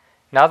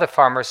 now the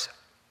farmers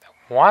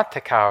want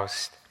the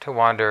cows to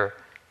wander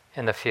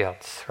in the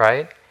fields,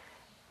 right?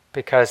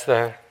 Because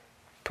the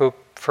poop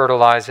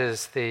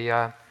fertilizes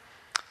the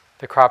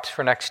crops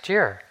for next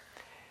year.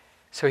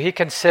 So he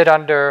can sit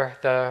under,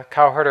 the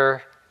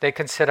cowherder, they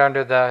can sit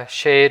under the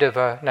shade of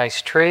a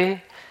nice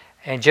tree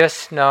and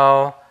just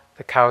know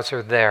the cows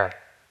are there,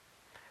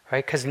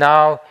 right? Because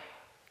now,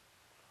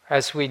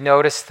 as we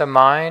notice the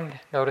mind,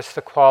 notice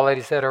the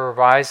qualities that are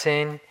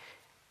arising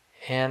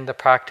in the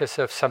practice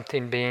of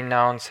something being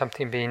known,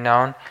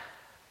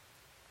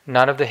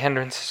 none of the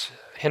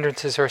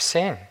hindrances are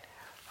seen.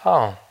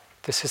 Oh,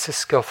 this is a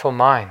skillful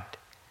mind,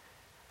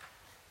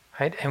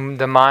 right? And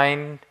the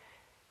mind,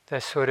 the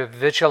sort of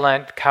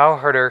vigilant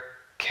cowherder,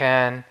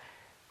 can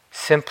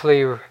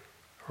simply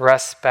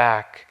rest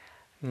back,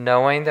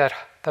 knowing that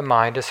the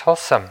mind is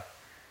wholesome.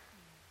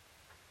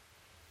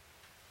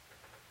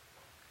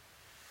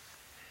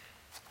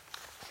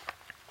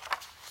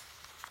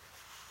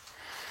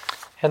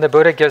 And the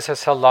Buddha gives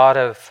us a lot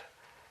of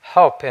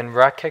help in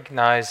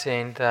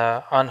recognizing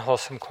the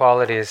unwholesome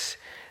qualities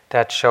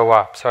that show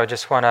up. So I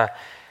just want to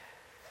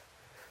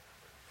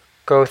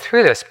go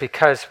through this,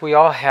 because we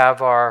all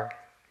have our,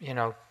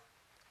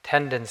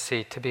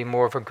 tendency to be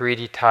more of a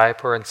greedy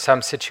type, or in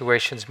some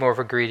situations more of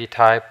a greedy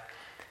type,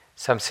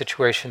 some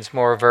situations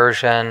more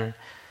aversion,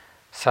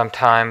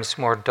 sometimes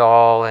more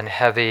dull and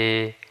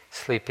heavy,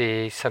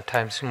 sleepy,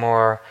 sometimes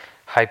more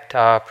hyped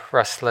up,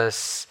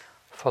 restless,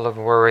 full of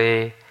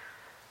worry,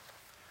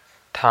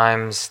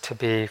 times to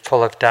be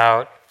full of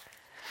doubt.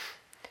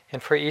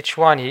 And for each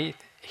one,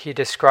 he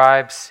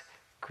describes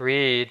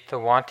greed, the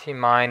wanting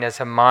mind, as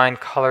a mind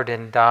colored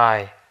in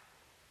dye.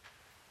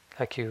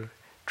 Like you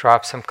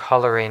drop some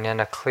coloring in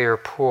a clear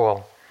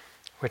pool,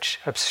 which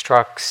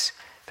obstructs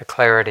the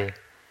clarity.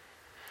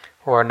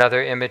 Or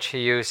another image he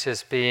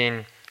uses,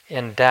 being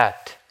in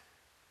debt.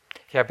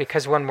 Yeah,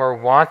 because when we're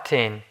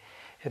wanting,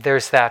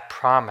 there's that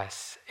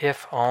promise.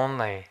 If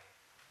only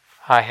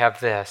I have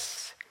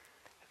this,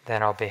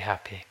 then I'll be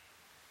happy.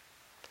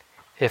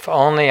 If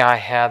only I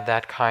had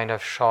that kind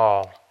of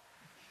shawl,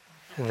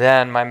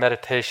 then my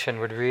meditation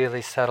would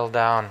really settle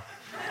down.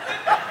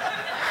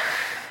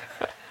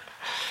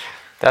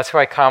 That's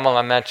why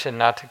Kamala mentioned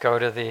not to go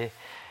to the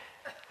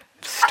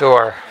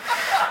store.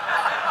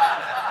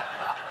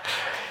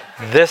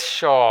 This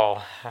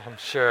shawl, I'm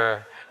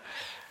sure.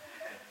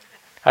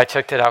 I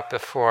checked it out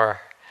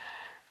before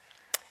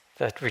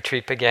the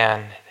retreat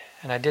began,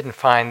 and I didn't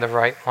find the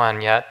right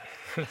one yet.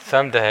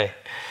 Someday.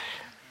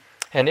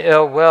 And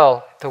ill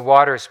will, the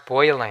water's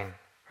boiling,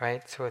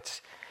 right? So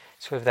it's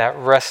sort of that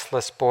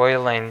restless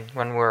boiling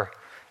when we're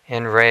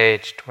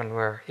enraged, when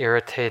we're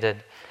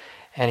irritated.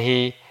 And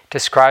he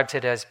describes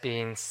it as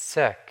being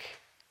sick.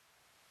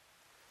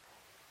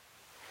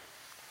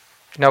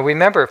 Now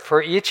remember,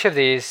 for each of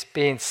these,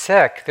 being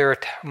sick, there are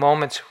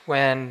moments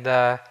when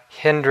the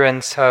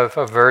hindrance of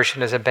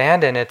aversion is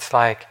abandoned. It's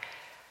like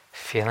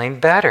feeling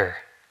better.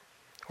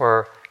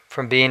 Or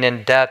from being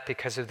in debt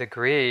because of the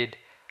greed,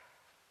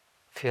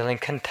 feeling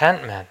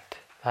contentment.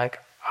 Like,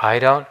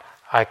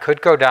 I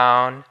could go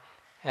down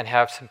and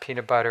have some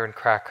peanut butter and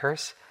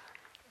crackers,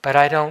 but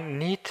I don't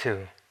need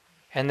to.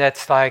 And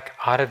that's like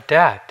out of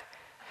debt.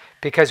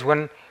 Because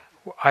when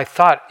I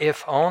thought,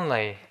 if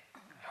only,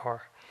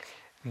 or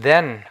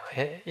then,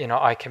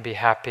 I can be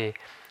happy.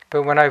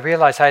 But when I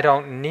realize I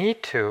don't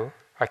need to,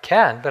 I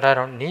can, but I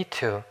don't need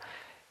to,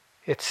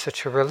 it's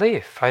such a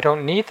relief. I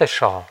don't need the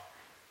shawl.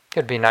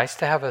 It'd be nice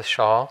to have a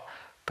shawl,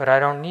 but I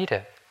don't need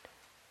it.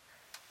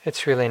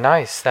 It's really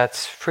nice.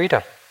 That's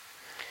freedom.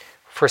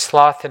 For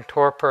sloth and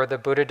torpor, the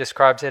Buddha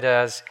describes it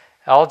as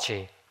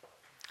algae,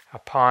 a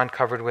pond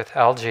covered with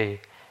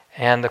algae,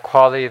 and the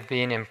quality of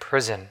being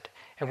imprisoned.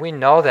 And we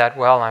know that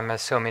well, I'm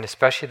assuming,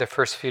 especially the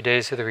first few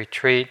days of the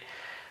retreat,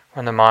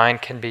 when the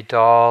mind can be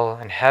dull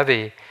and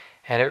heavy,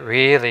 and it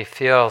really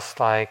feels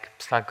like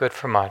it's not good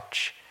for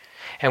much.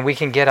 And we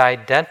can get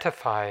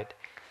identified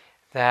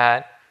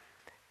that,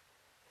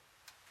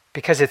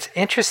 because it's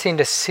interesting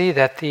to see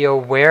that the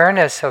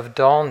awareness of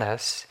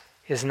dullness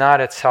is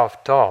not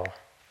itself dull.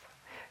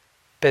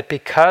 But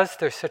because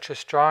there's such a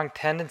strong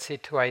tendency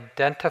to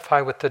identify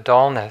with the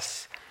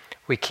dullness,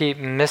 we keep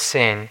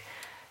missing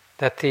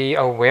that the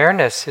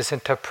awareness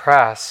isn't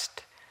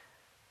oppressed,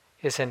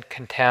 isn't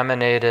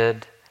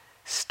contaminated,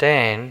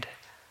 stained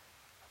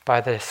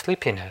by the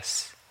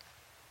sleepiness.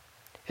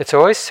 It's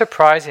always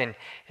surprising,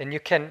 and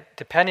you can,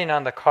 depending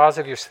on the cause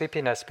of your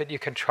sleepiness, but you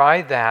can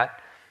try that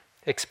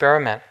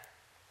experiment.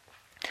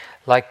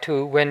 Like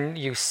when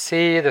you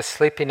see the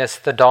sleepiness,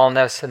 the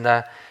dullness, and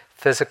the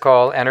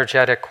physical,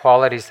 energetic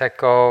qualities that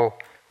go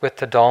with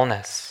the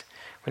dullness.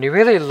 When you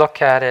really look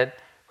at it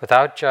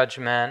without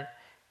judgment,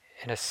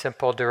 in a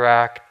simple,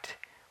 direct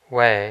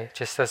way,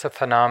 just as a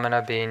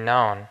phenomena being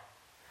known,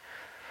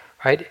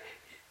 right?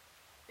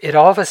 It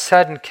all of a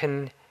sudden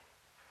can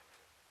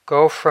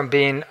go from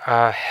being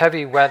a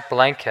heavy, wet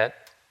blanket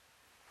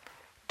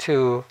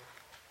to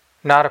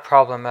not a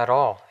problem at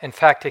all. In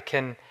fact, it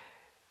can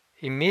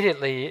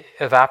immediately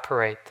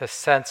evaporate the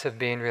sense of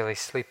being really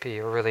sleepy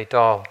or really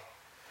dull.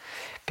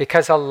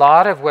 Because a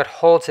lot of what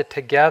holds it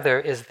together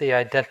is the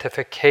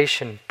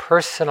identification,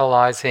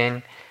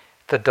 personalizing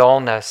the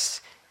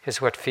dullness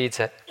is what feeds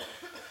it.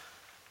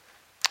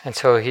 And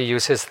so he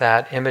uses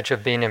that image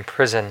of being in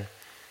prison.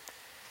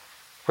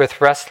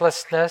 With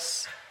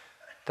restlessness,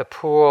 the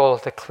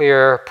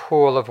clear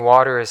pool of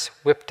water is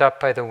whipped up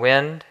by the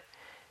wind,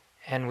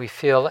 and we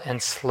feel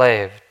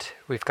enslaved.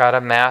 We've got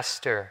a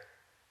master,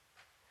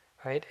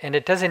 right? And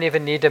it doesn't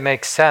even need to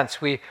make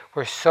sense.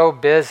 We're so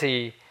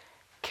busy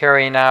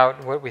carrying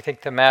out what we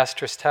think the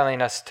master is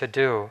telling us to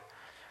do.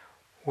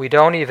 We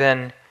don't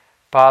even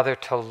bother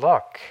to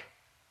look.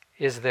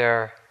 Is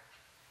there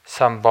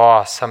some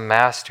boss, some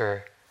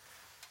master?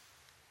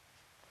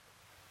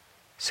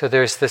 So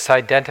there's this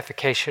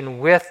identification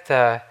with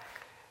the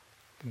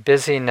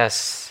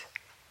busyness,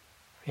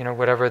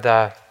 whatever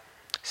the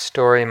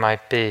story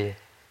might be.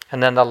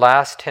 And then the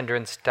last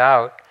hindrance,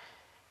 doubt,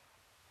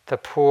 the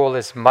pool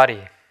is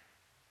muddy.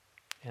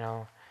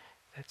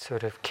 That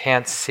sort of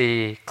can't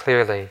see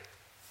clearly.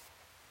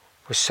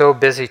 We're so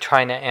busy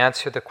trying to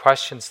answer the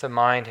questions the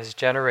mind has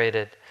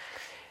generated,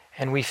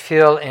 and we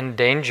feel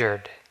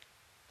endangered,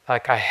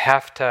 like I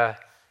have to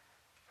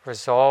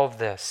resolve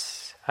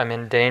this. I'm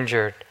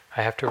endangered.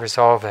 I have to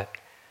resolve it.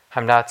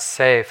 I'm not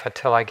safe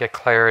until I get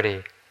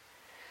clarity.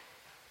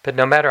 But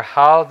no matter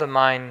how the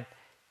mind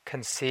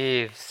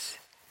conceives,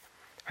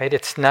 right,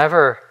 it's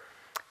never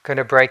going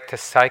to break the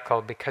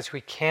cycle, because we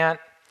can't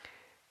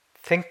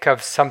think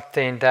of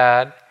something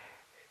that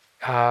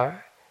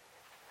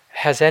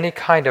has any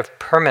kind of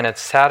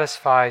permanence,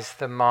 satisfies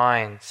the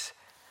mind's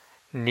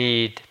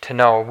need to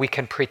know. We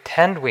can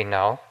pretend we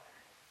know,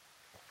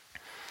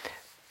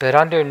 but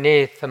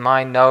underneath the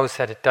mind knows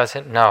that it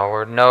doesn't know,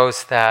 or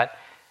knows that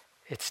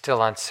it's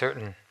still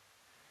uncertain.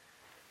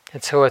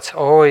 And so it's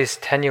always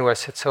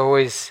tenuous, it's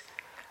always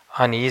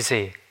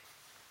uneasy,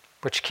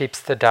 which keeps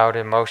the doubt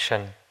in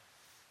motion.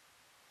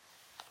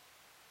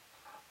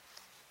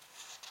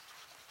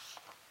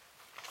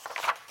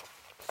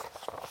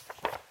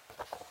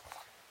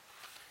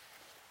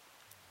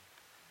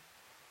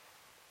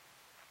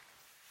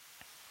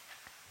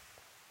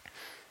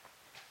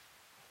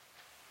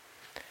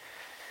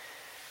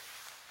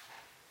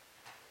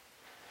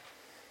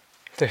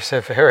 There's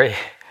a very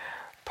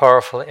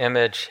powerful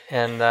image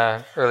in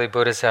early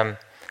Buddhism.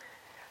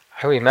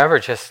 I remember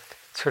just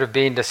sort of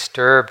being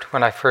disturbed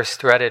when I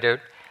first read it.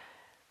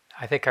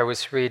 I think I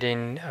was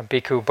reading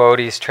Bhikkhu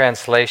Bodhi's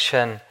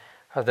translation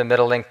of the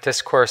Middle Link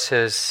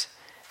Discourses,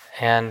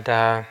 and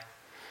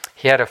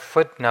he had a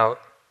footnote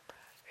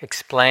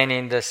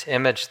explaining this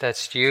image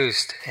that's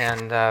used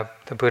in the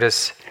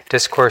Buddha's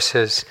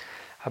discourses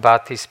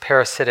about these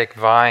parasitic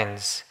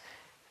vines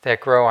that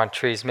grow on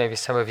trees. Maybe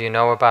some of you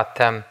know about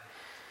them.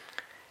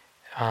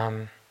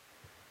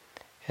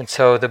 And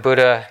so the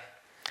Buddha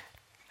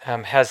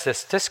has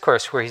this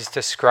discourse where he's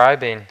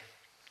describing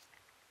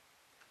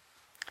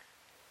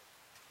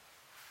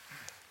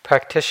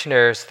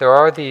practitioners. There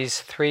are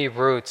these three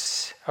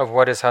roots of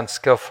what is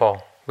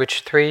unskillful.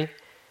 Which three?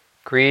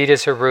 Greed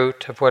is a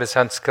root of what is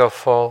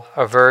unskillful.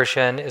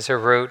 Aversion is a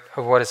root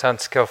of what is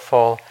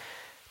unskillful.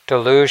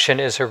 Delusion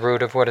is a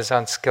root of what is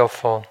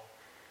unskillful.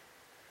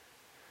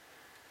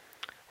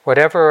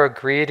 Whatever a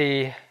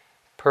greedy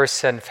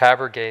person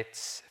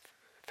fabricates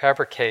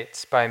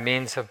by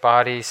means of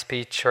body,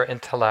 speech, or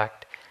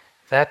intellect,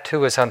 that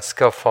too is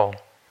unskillful.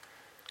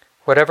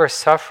 Whatever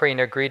suffering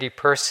a greedy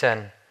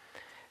person,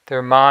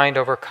 their mind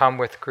overcome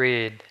with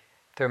greed,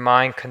 their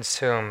mind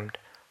consumed,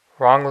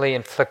 wrongly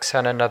inflicts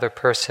on another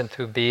person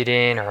through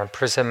beating or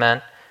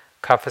imprisonment,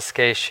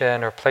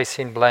 confiscation, or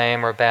placing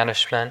blame or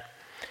banishment,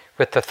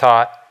 with the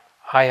thought,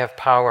 I have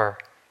power,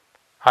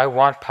 I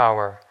want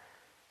power,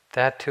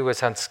 that too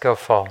is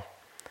unskillful.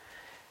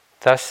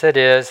 Thus it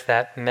is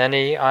that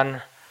many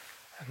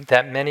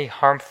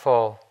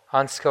harmful,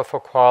 unskillful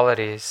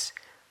qualities,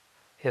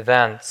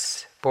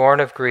 events, born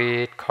of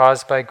greed,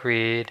 caused by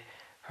greed,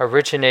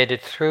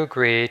 originated through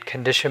greed,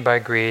 conditioned by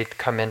greed,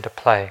 come into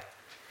play.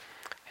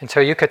 And so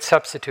you could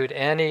substitute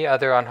any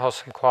other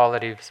unwholesome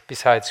quality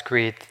besides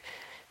greed,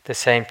 the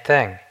same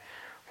thing.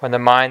 When the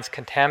mind's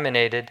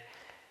contaminated,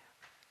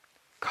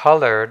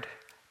 colored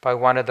by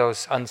one of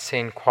those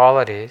unseen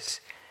qualities,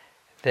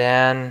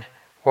 then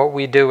what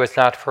we do is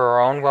not for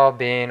our own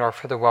well-being or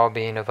for the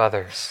well-being of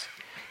others.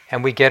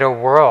 And we get a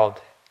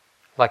world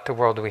like the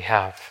world we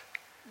have,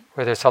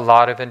 where there's a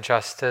lot of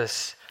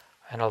injustice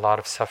and a lot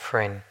of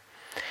suffering.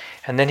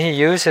 And then he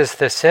uses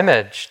this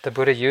image, the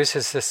Buddha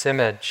uses this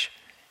image.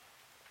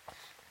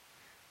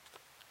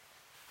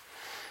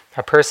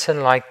 A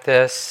person like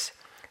this,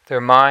 their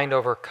mind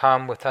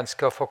overcome with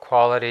unskillful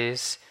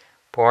qualities,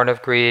 born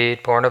of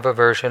greed, born of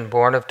aversion,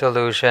 born of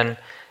delusion,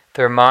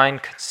 their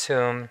mind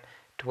consumed,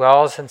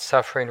 dwells in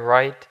suffering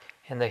right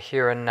in the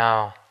here and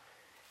now,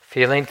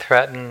 feeling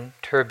threatened,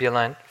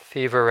 turbulent,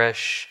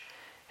 feverish,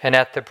 and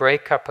at the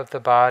breakup of the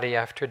body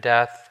after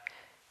death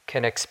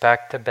can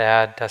expect a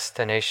bad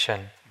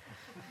destination.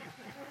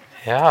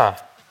 Yeah,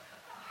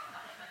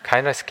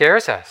 kind of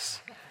scares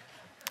us.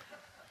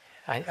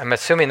 I'm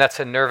assuming that's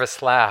a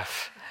nervous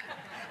laugh.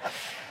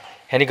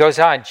 And he goes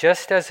on,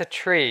 just as a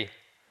tree,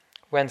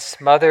 when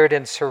smothered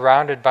and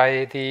surrounded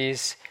by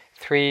these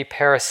three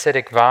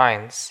parasitic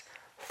vines,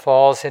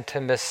 falls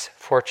into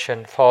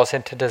misfortune, falls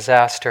into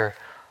disaster,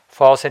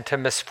 falls into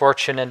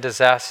misfortune and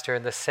disaster.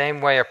 In the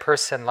same way, a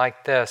person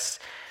like this,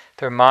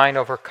 their mind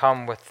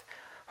overcome with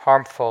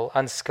harmful,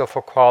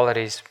 unskillful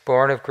qualities,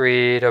 born of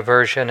greed,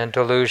 aversion, and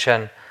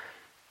delusion,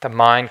 the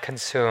mind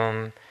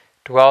consumed,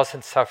 dwells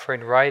in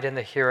suffering right in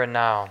the here and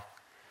now,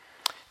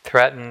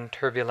 threatened,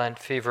 turbulent,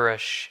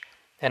 feverish,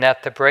 and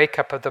at the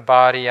breakup of the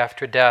body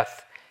after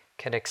death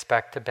can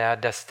expect a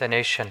bad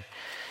destination.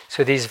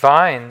 So these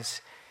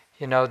vines,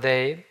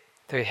 they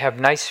have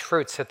nice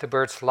fruits that the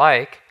birds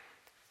like.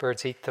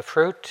 Birds eat the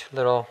fruit,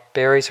 little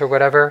berries or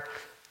whatever,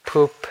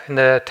 poop in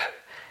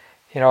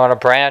on a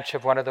branch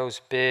of one of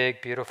those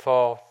big,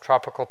 beautiful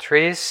tropical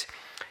trees.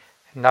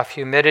 Enough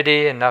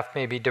humidity, enough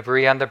maybe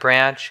debris on the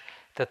branch,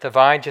 that the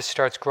vine just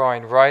starts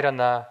growing right on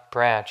the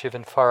branch,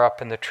 even far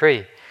up in the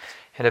tree.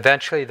 And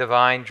eventually the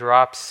vine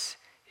drops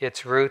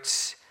its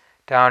roots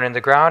down in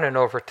the ground, and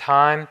over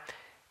time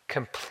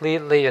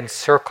completely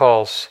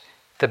encircles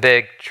the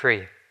big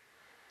tree.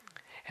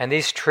 And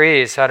these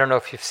trees, I don't know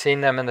if you've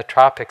seen them in the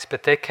tropics,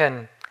 but they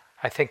can,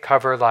 I think,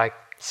 cover like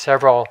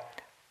several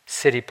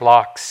city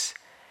blocks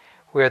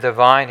where the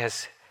vine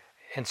has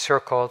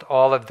encircled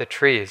all of the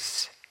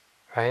trees,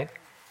 right?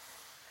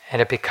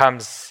 And it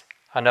becomes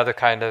another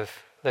kind of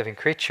living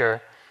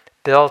creature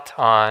built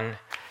on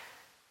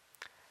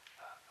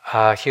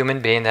a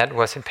human being that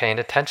wasn't paying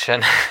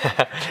attention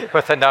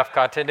with enough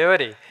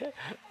continuity,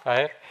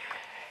 right?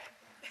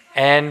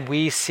 And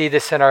we see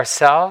this in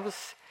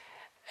ourselves,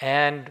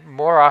 and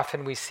more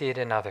often we see it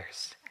in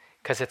others,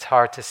 because it's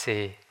hard to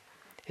see.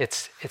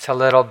 It's a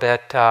little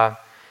bit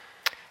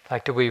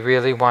like, do we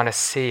really want to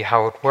see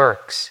how it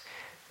works?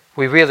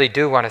 We really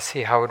do want to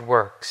see how it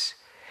works.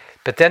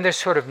 But then there's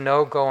sort of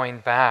no going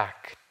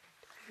back,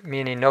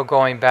 meaning no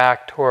going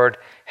back toward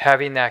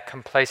having that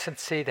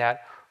complacency,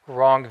 that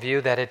wrong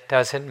view that it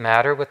doesn't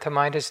matter what the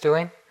mind is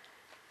doing.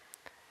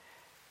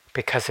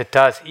 Because it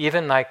does.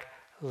 Even like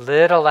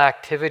little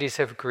activities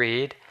of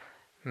greed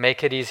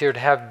make it easier to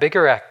have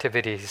bigger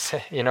activities,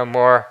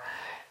 more,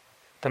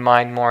 the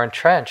mind more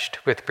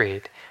entrenched with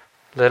greed.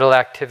 Little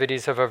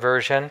activities of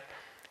aversion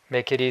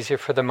make it easier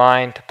for the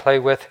mind to play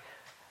with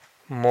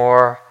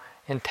more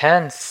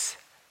intense,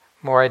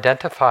 more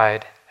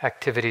identified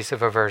activities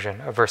of aversion,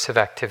 aversive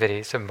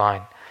activities of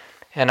mind.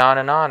 And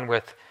on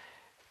with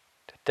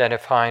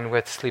identifying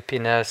with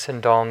sleepiness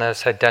and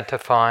dullness,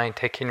 identifying,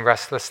 taking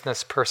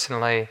restlessness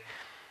personally,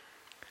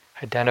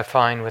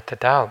 identifying with the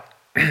doubt.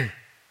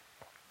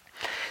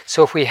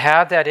 So if we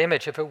have that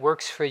image, if it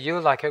works for you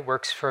like it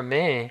works for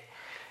me,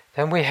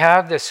 then we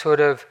have this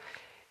sort of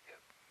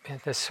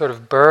this sort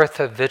of birth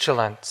of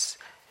vigilance.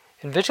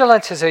 And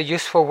vigilance is a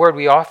useful word.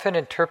 We often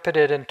interpret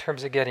it in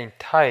terms of getting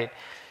tight,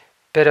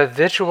 but a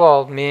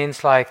visual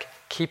means like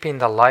keeping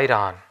the light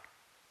on.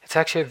 It's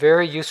actually a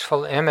very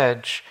useful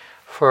image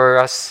for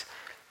us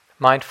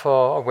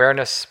mindful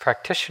awareness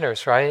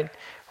practitioners, right?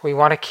 We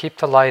want to keep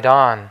the light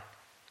on.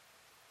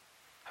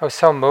 I was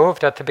so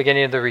moved at the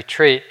beginning of the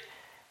retreat.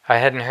 I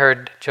hadn't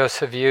heard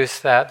Joseph use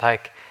that,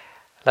 like,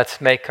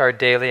 let's make our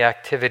daily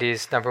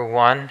activities number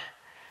 1,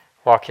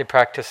 walking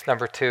practice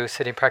number 2,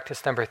 sitting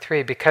practice number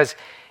 3, because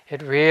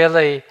it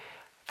really,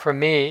 for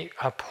me,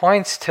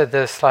 points to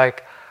this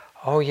like,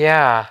 oh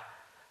yeah,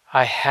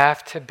 I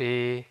have to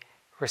be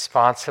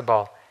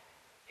responsible.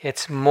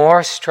 It's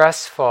more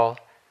stressful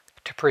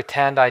to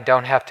pretend I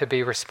don't have to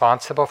be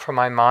responsible for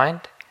my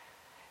mind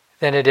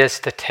than it is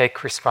to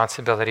take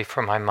responsibility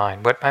for my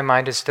mind, what my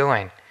mind is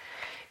doing.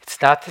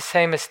 It's not the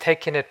same as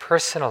taking it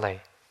personally,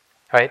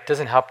 right? It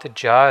doesn't help to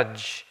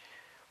judge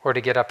or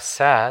to get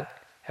upset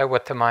at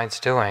what the mind's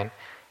doing.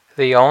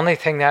 The only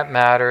thing that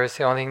matters,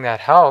 the only thing that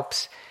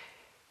helps,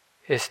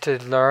 is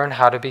to learn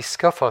how to be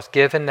skillful,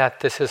 given that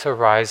this is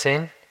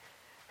arising,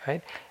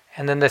 right?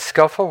 And then the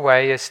skillful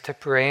way is to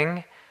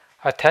bring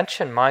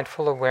attention,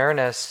 mindful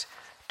awareness,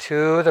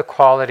 to the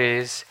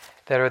qualities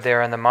that are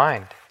there in the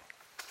mind.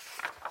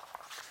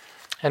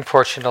 And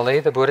fortunately,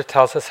 the Buddha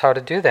tells us how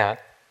to do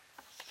that.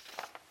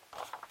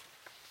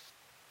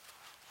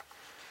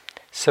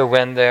 So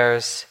when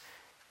there's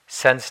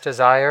sense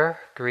desire,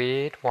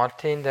 greed,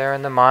 wanting there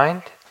in the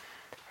mind,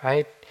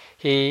 right?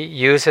 He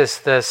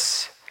uses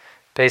this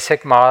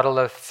basic model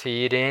of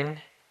feeding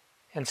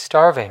and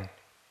starving.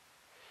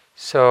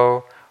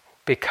 So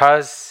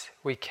because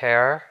we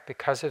care,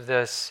 because of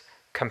this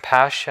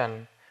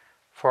compassion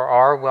for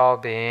our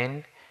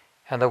well-being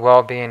and the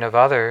well-being of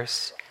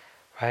others,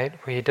 right?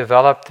 We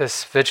develop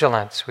this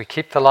vigilance. We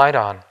keep the light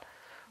on.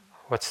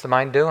 What's the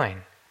mind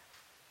doing?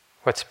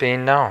 What's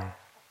being known?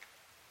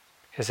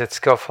 Is it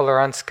skillful or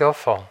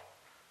unskillful?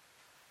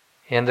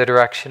 In the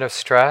direction of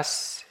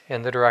stress,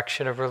 in the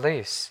direction of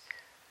release.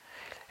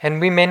 And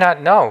we may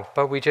not know,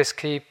 but we just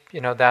keep,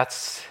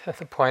 that's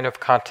the point of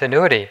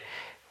continuity.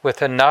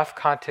 With enough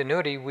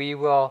continuity, we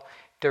will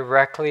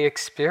directly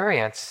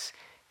experience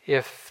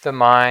if the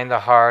mind,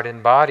 the heart,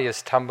 and body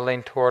is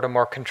tumbling toward a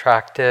more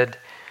contracted,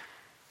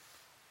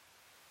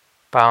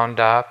 bound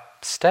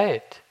up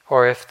state,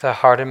 or if the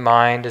heart and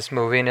mind is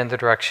moving in the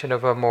direction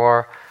of a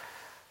more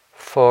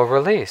full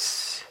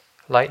release,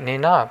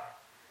 lightening up,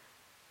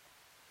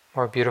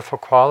 more beautiful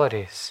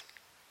qualities,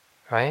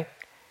 right?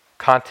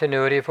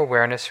 Continuity of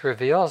awareness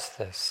reveals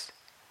this.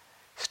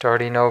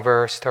 Starting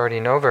over,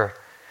 starting over.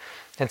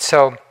 And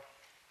so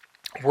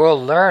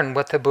we'll learn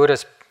what the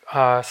Buddha's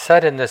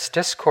said in this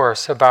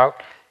discourse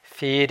about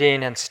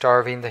feeding and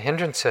starving the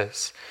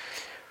hindrances.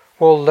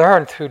 We'll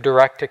learn through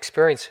direct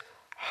experience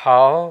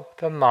how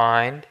the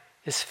mind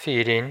is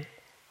feeding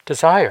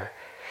desire,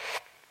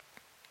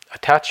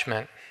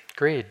 attachment,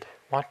 greed,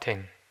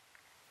 wanting.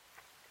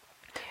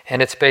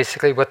 And it's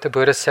basically what the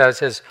Buddha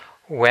says is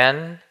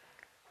when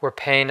we're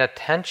paying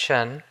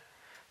attention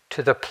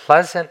to the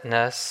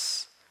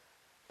pleasantness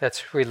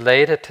that's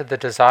related to the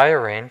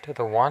desiring, to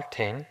the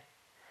wanting.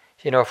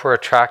 If we're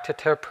attracted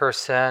to a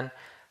person,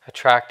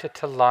 attracted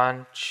to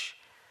lunch,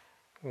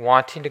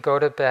 wanting to go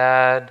to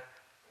bed,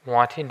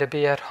 wanting to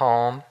be at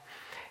home,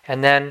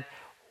 and then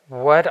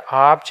what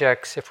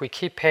objects, if we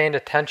keep paying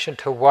attention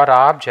to what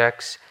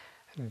objects,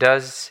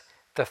 does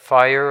the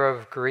fire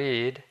of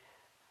greed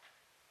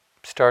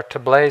start to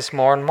blaze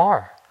more and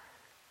more?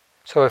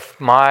 So if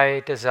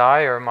my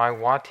desire, my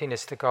wanting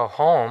is to go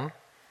home,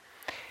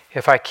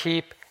 if I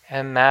keep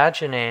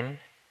imagining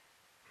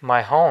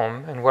my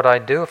home and what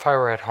I'd do if I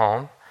were at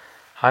home,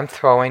 I'm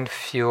throwing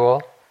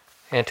fuel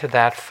into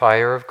that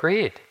fire of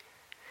greed.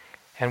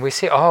 And we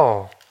see,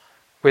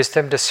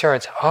 wisdom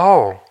discerns,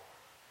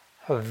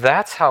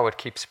 that's how it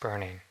keeps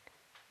burning.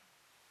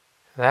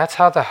 That's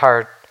how the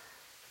heart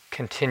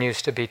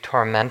continues to be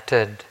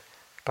tormented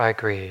by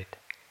greed.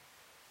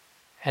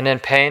 And in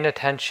paying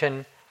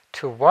attention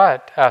to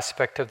what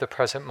aspect of the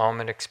present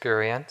moment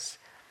experience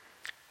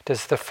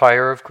does the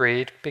fire of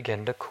greed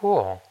begin to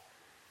cool?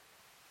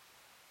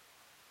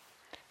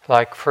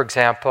 Like, for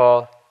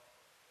example,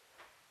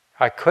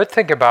 I could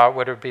think about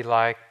what it would be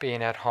like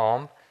being at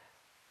home,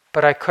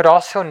 but I could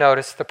also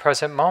notice the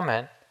present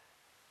moment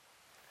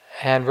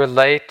and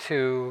relate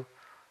to,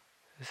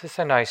 this is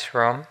a nice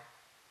room.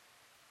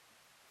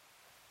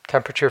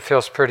 Temperature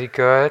feels pretty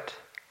good.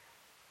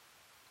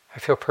 I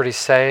feel pretty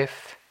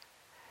safe.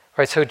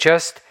 Right, so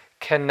just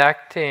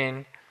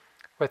connecting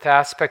with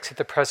aspects of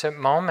the present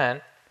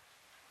moment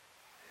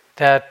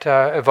that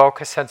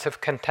evoke a sense of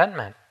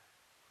contentment.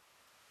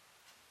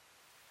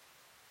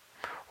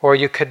 Or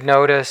you could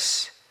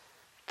notice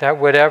that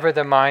whatever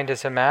the mind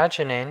is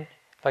imagining,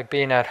 like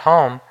being at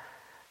home,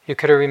 you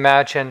could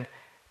imagine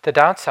the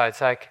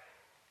downsides, like,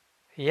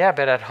 yeah,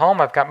 but at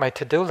home I've got my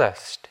to-do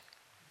list,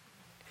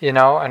 and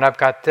I've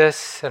got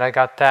this and I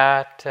got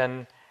that,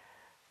 and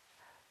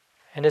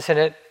isn't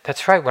it,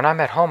 that's right, when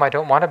I'm at home I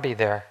don't want to be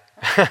there.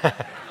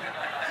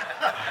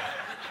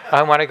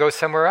 I want to go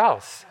somewhere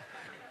else.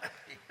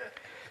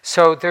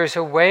 So there's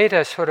a way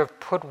to sort of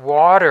put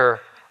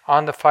water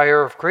on the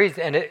fire of greed,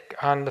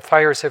 on the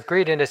fires of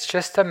greed, and it's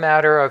just a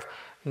matter of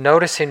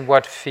noticing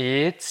what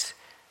feeds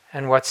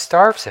and what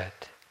starves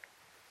it.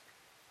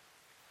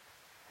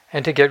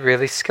 And to get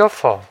really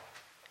skillful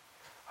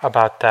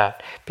about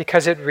that.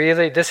 Because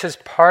this is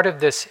part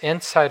of this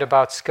insight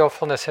about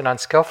skillfulness and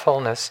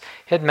unskillfulness.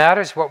 It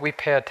matters what we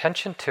pay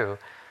attention to.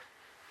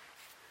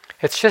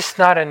 It's just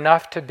not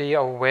enough to be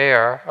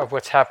aware of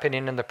what's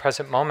happening in the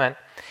present moment.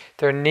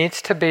 There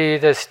needs to be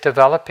this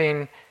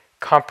developing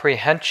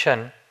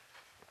comprehension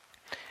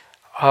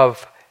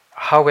of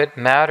how it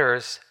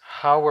matters,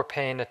 how we're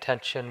paying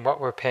attention,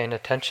 what we're paying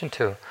attention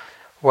to,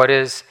 what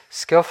is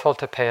skillful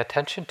to pay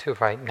attention to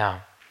right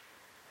now.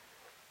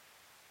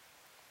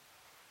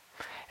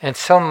 And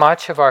so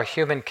much of our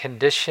human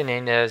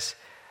conditioning is,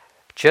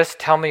 just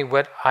tell me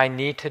what I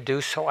need to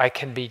do so I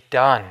can be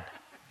done.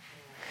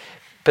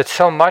 But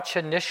so much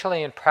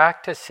initially in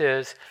practice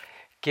is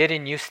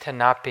getting used to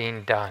not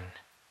being done.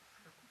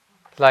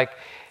 Like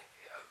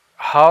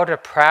how to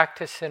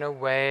practice in a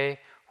way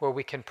where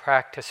we can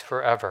practice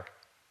forever.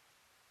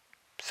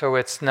 So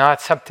it's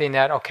not something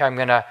that, okay, I'm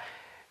going to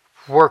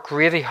work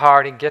really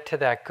hard and get to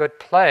that good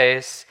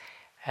place,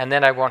 and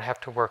then I won't have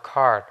to work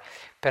hard.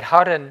 But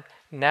how to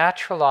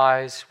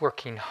naturalize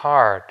working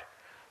hard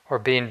or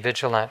being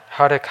vigilant,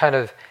 how to kind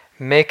of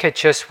make it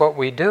just what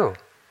we do.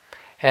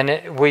 And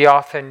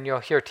you'll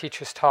hear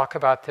teachers talk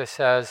about this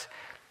as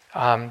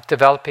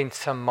developing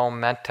some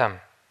momentum.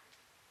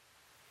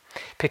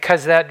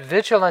 Because that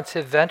vigilance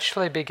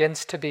eventually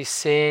begins to be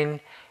seen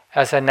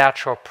as a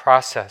natural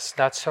process,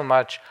 not so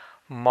much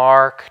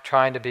Mark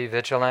trying to be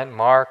vigilant,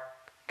 Mark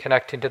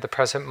connecting to the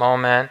present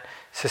moment,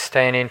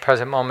 sustaining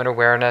present moment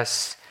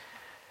awareness,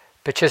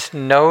 but just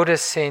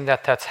noticing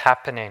that that's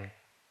happening.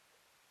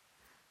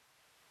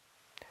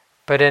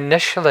 But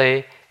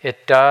initially,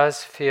 it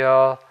does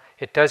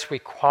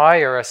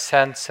require a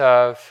sense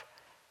of,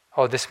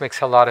 oh, this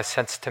makes a lot of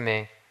sense to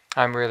me.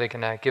 I'm really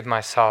going to give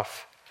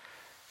myself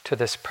to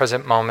this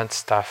present moment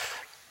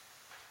stuff.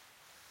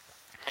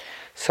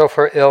 So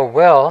for ill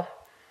will,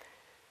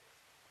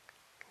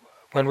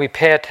 when we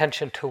pay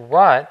attention to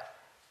what,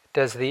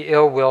 does the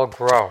ill will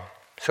grow?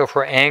 So if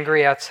we're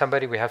angry at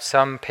somebody, we have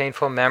some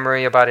painful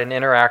memory about an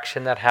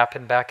interaction that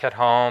happened back at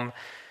home,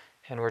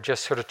 and we're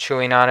just sort of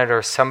chewing on it,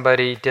 or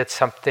somebody did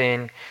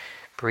something,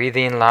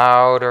 breathing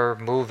loud or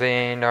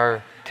moving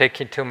or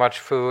taking too much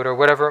food or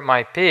whatever it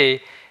might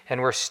be,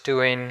 and we're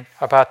stewing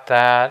about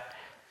that,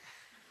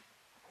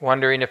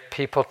 wondering if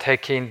people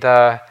taking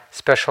the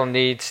special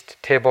needs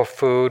table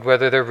food,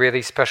 whether they're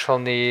really special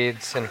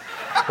needs, and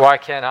why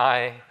can't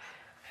I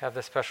have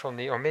the special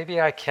need, or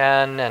maybe I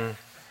can. And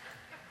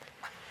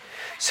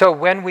so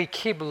when we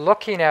keep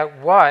looking at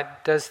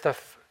what, does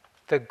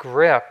the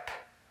grip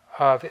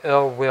of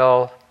ill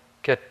will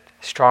get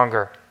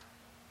stronger?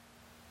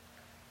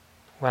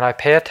 When I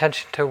pay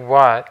attention to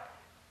what,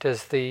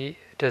 does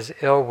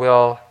ill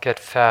will get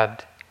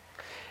fed?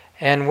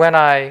 And when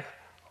I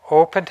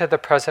open to the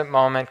present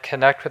moment,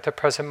 connect with the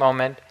present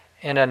moment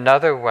in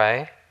another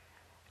way,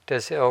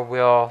 does ill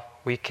will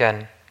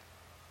weaken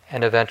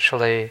and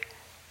eventually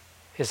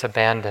is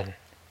abandoned?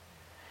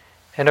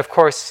 And of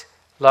course,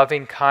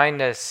 loving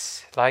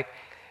kindness, like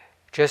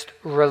just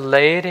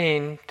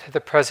relating to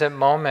the present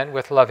moment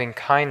with loving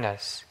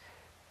kindness,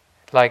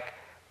 like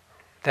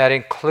that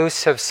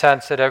inclusive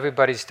sense that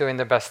everybody's doing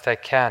the best they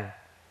can.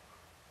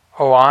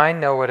 Oh, I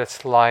know what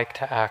it's like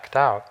to act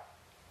out.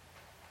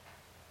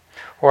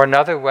 Or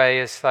another way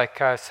is like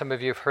some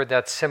of you have heard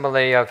that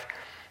simile of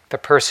the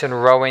person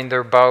rowing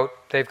their boat.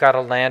 They've got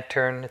a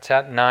lantern, it's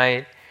at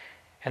night,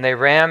 and they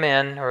ram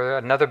in, or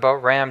another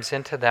boat rams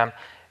into them,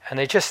 and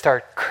they just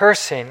start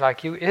cursing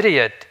like, you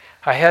idiot,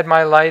 I had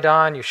my light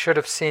on, you should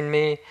have seen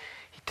me.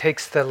 He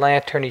takes the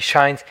lantern, he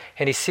shines,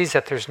 and he sees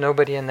that there's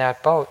nobody in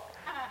that boat.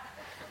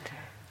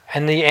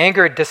 And the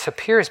anger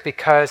disappears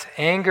because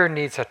anger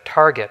needs a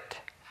target.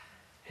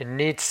 It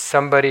needs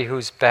somebody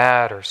who's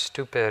bad or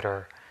stupid,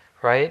 or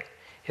right?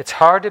 It's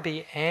hard to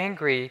be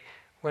angry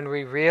when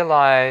we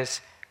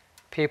realize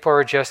people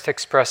are just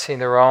expressing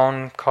their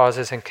own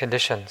causes and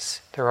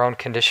conditions, their own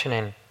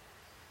conditioning.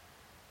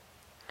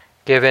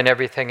 Given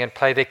everything in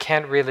play, they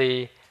can't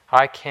really,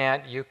 I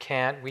can't, you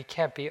can't, we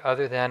can't be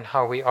other than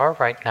how we are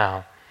right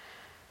now.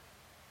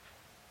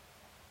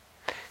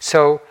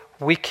 So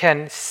we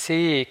can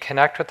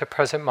connect with the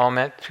present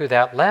moment through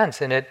that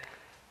lens, and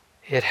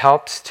it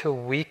helps to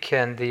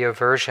weaken the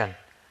aversion.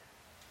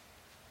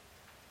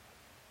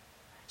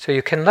 So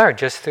you can learn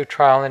just through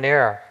trial and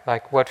error,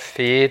 like what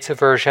feeds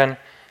aversion,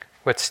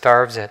 what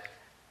starves it.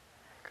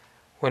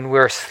 When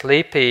we're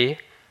sleepy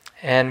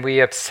and we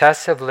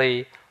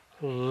obsessively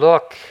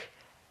look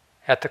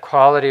at the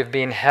quality of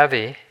being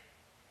heavy,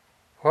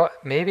 well,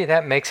 maybe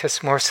that makes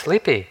us more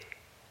sleepy.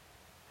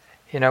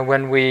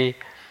 When we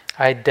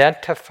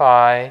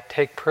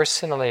take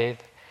personally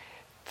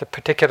the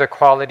particular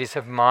qualities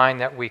of mind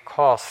that we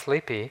call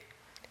sleepy,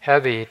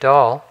 heavy,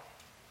 dull,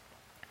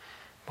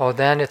 well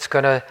then it's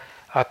going to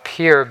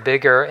appear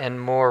bigger and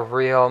more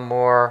real,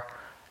 more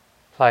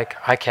like,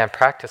 I can't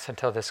practice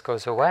until this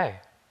goes away.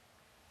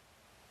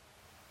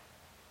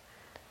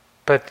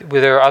 But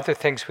there are other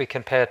things we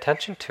can pay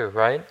attention to,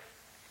 right?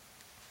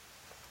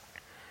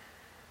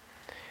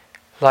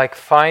 Like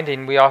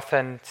finding, we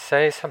often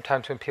say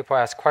sometimes when people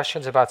ask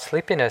questions about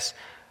sleepiness,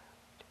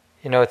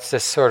 it's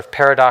this sort of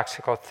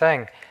paradoxical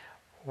thing.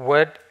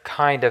 What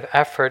kind of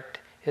effort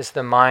is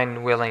the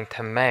mind willing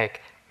to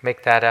make?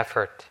 Make that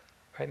effort.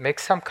 Right? Make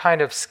some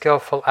kind of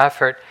skillful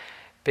effort,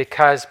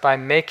 because by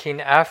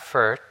making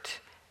effort,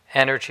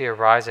 energy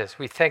arises.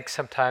 We think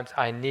sometimes,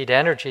 I need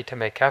energy to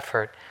make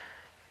effort.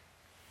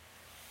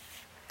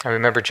 I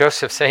remember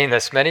Joseph saying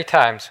this many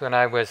times when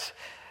I was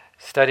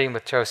studying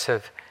with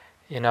Joseph,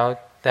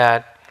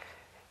 that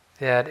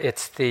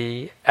it's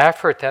the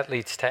effort that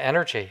leads to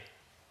energy.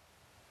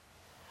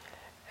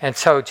 And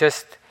so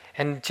just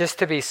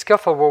to be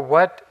skillful, well,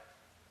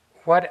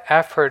 what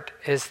effort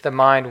is the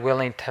mind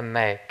willing to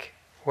make?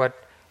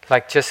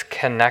 Like just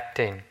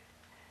connecting,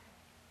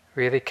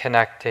 really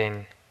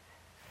connecting.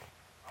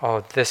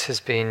 Oh, this is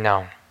being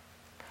known.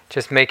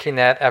 Just making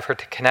that effort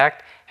to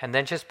connect, and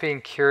then just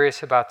being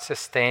curious about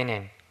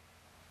sustaining.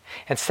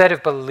 Instead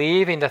of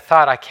believing the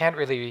thought, I can't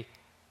really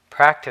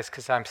practice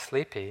because I'm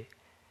sleepy,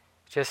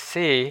 just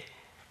see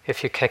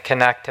if you can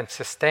connect and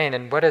sustain.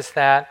 And what's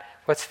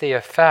the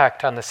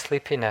effect on the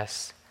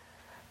sleepiness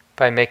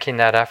by making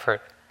that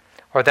effort?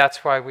 Or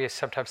that's why we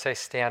sometimes say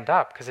stand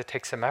up, because it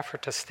takes some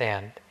effort to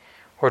stand.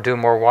 Or do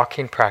more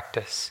walking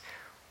practice.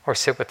 Or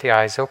sit with the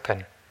eyes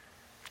open.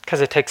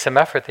 Because it takes some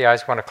effort, the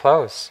eyes want to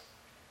close.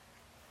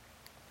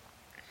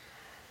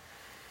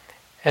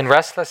 And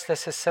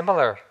restlessness is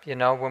similar.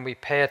 When we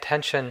pay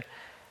attention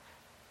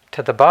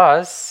to the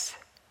buzz,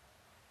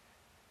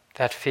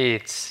 that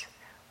feeds.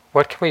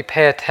 What can we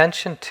pay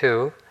attention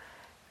to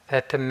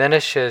that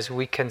diminishes,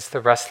 weakens the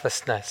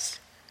restlessness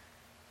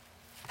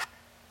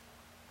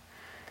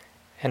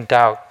and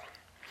doubt?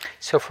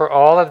 So for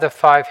all of the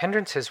 5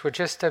 hindrances, we're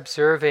just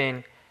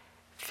observing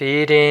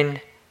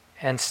feeding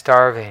and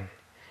starving.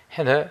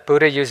 And the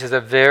Buddha uses a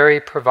very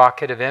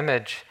provocative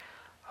image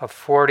of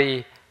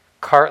 40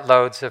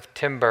 cartloads of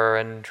timber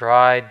and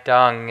dried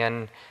dung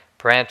and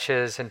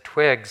branches and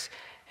twigs.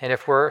 And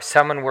if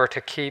someone were to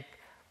keep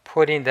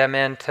putting them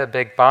into a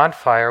big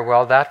bonfire,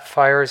 well, that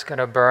fire is going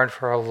to burn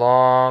for a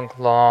long,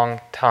 long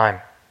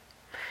time.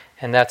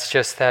 And that's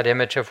just that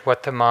image of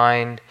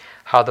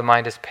how the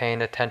mind is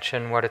paying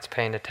attention, what it's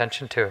paying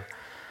attention to.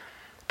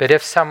 But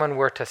if someone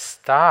were to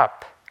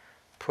stop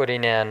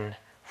putting in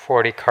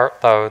 40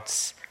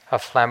 cartloads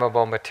of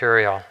flammable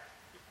material,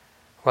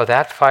 well,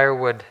 that fire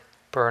would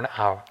burn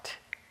out.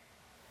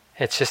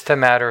 It's just a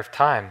matter of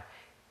time.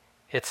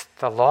 It's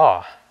the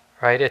law,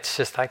 right? It's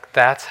just like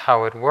that's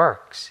how it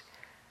works.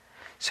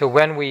 So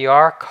when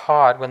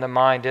the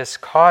mind is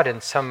caught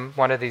in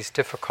one of these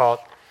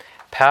difficult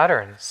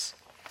patterns,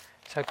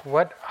 it's like,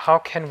 how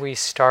can we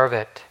starve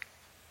it?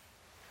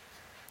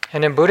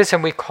 And in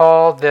Buddhism we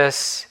call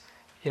this,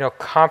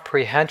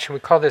 comprehension, we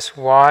call this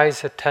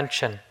wise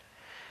attention.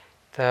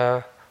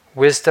 The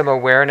wisdom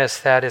awareness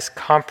that is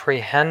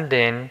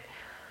comprehending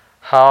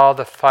how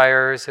the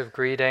fires of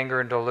greed, anger,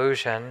 and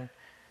delusion,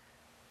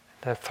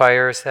 the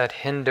fires that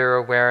hinder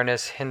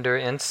awareness, hinder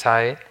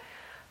insight,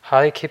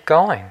 how they keep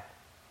going.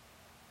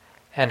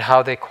 And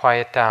how they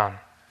quiet down.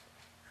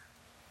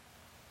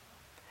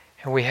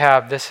 And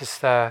this is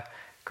the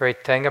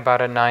great thing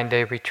about a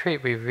 9-day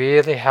retreat, we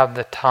really have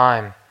the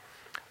time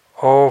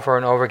over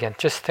and over again.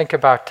 Just think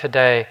about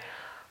today,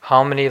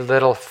 how many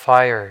little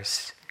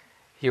fires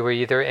you were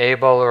either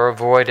able or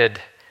avoided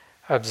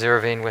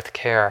observing with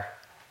care.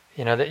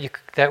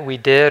 That we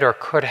did or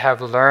could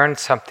have learned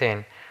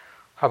something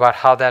about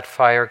how that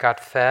fire got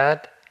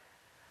fed,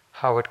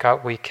 how it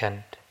got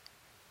weakened.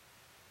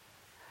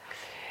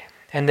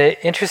 And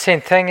the interesting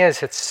thing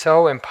is, it's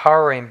so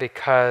empowering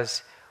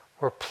because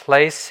we're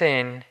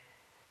placing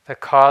the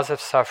cause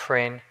of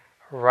suffering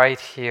right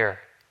here.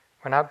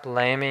 We're not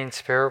blaming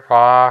Spirit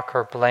Rock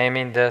or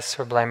blaming this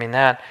or blaming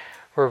that.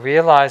 We're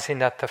realizing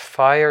that the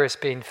fire is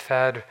being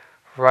fed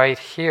right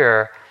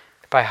here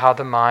by how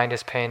the mind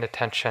is paying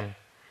attention.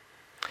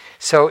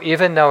 So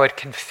even though it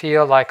can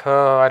feel like,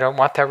 oh, I don't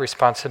want that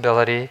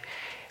responsibility,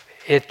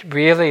 it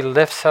really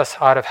lifts us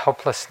out of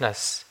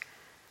helplessness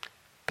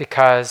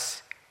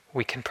because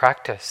we can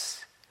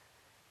practice.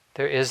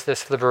 There is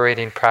this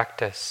liberating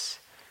practice.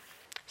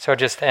 So I'll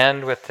just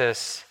end with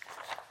this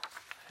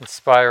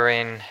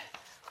inspiring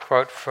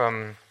quote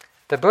from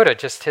the Buddha,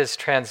 just his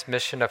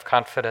transmission of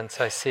confidence,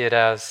 I see it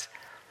as,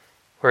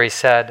 where he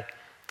said,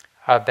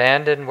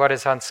 "Abandon what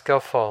is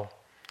unskillful.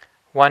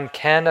 One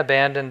can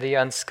abandon the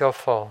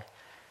unskillful.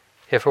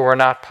 If it were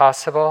not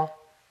possible,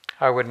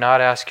 I would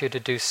not ask you to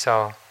do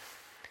so.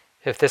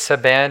 If this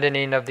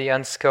abandoning of the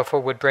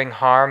unskillful would bring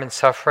harm and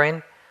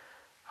suffering,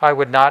 I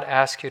would not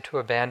ask you to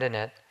abandon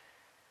it.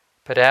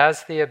 But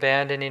as the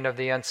abandoning of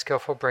the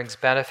unskillful brings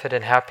benefit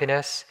and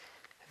happiness,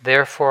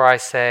 therefore I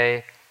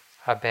say,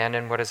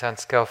 abandon what is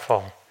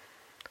unskillful.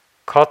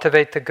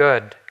 Cultivate the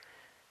good.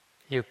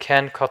 You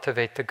can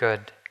cultivate the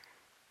good.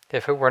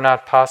 If it were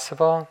not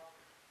possible,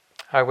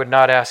 I would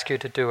not ask you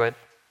to do it.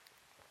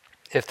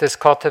 If this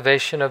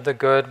cultivation of the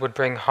good would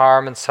bring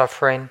harm and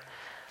suffering,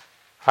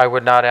 I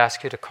would not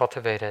ask you to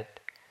cultivate it.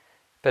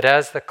 But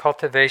as the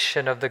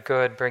cultivation of the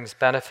good brings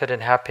benefit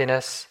and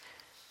happiness,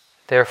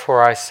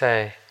 therefore I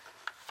say,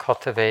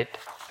 cultivate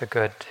the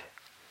good.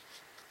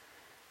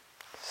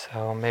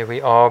 So may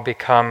we all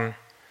become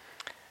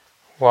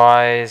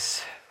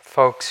wise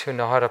folks who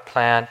know how to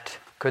plant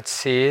good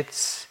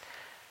seeds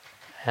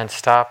and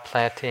stop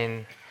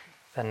planting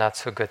the not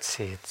so good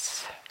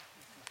seeds.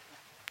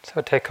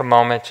 So take a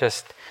moment,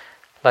 just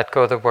let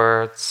go of the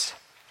words.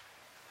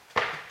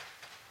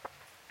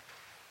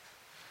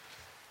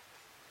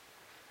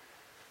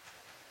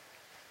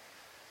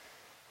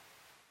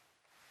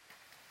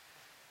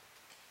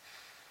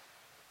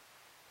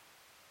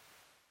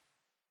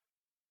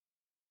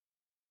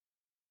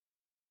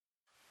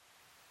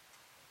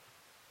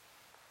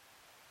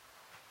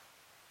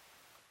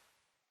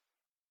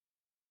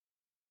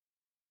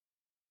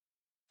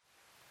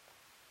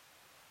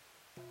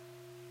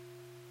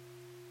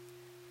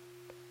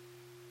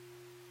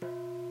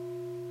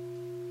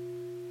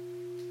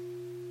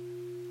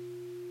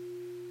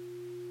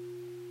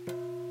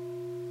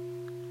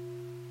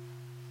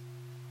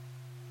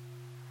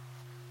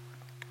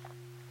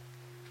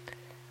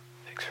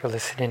 Thanks for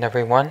listening,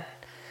 everyone.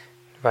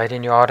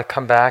 Inviting you all to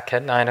come back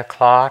at 9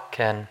 o'clock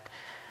and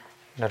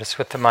notice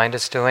what the mind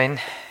is doing.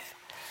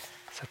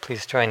 So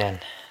please join in.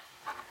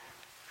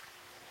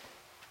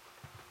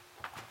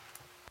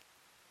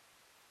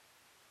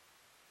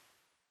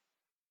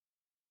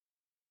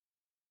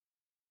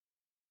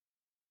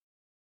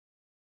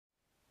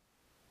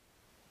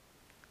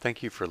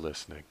 Thank you for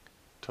listening.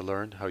 To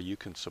learn how you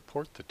can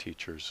support the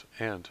teachers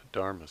and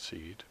Dharma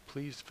Seed,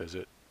 please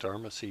visit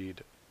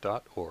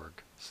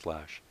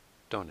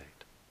dharmaseed.org/donate.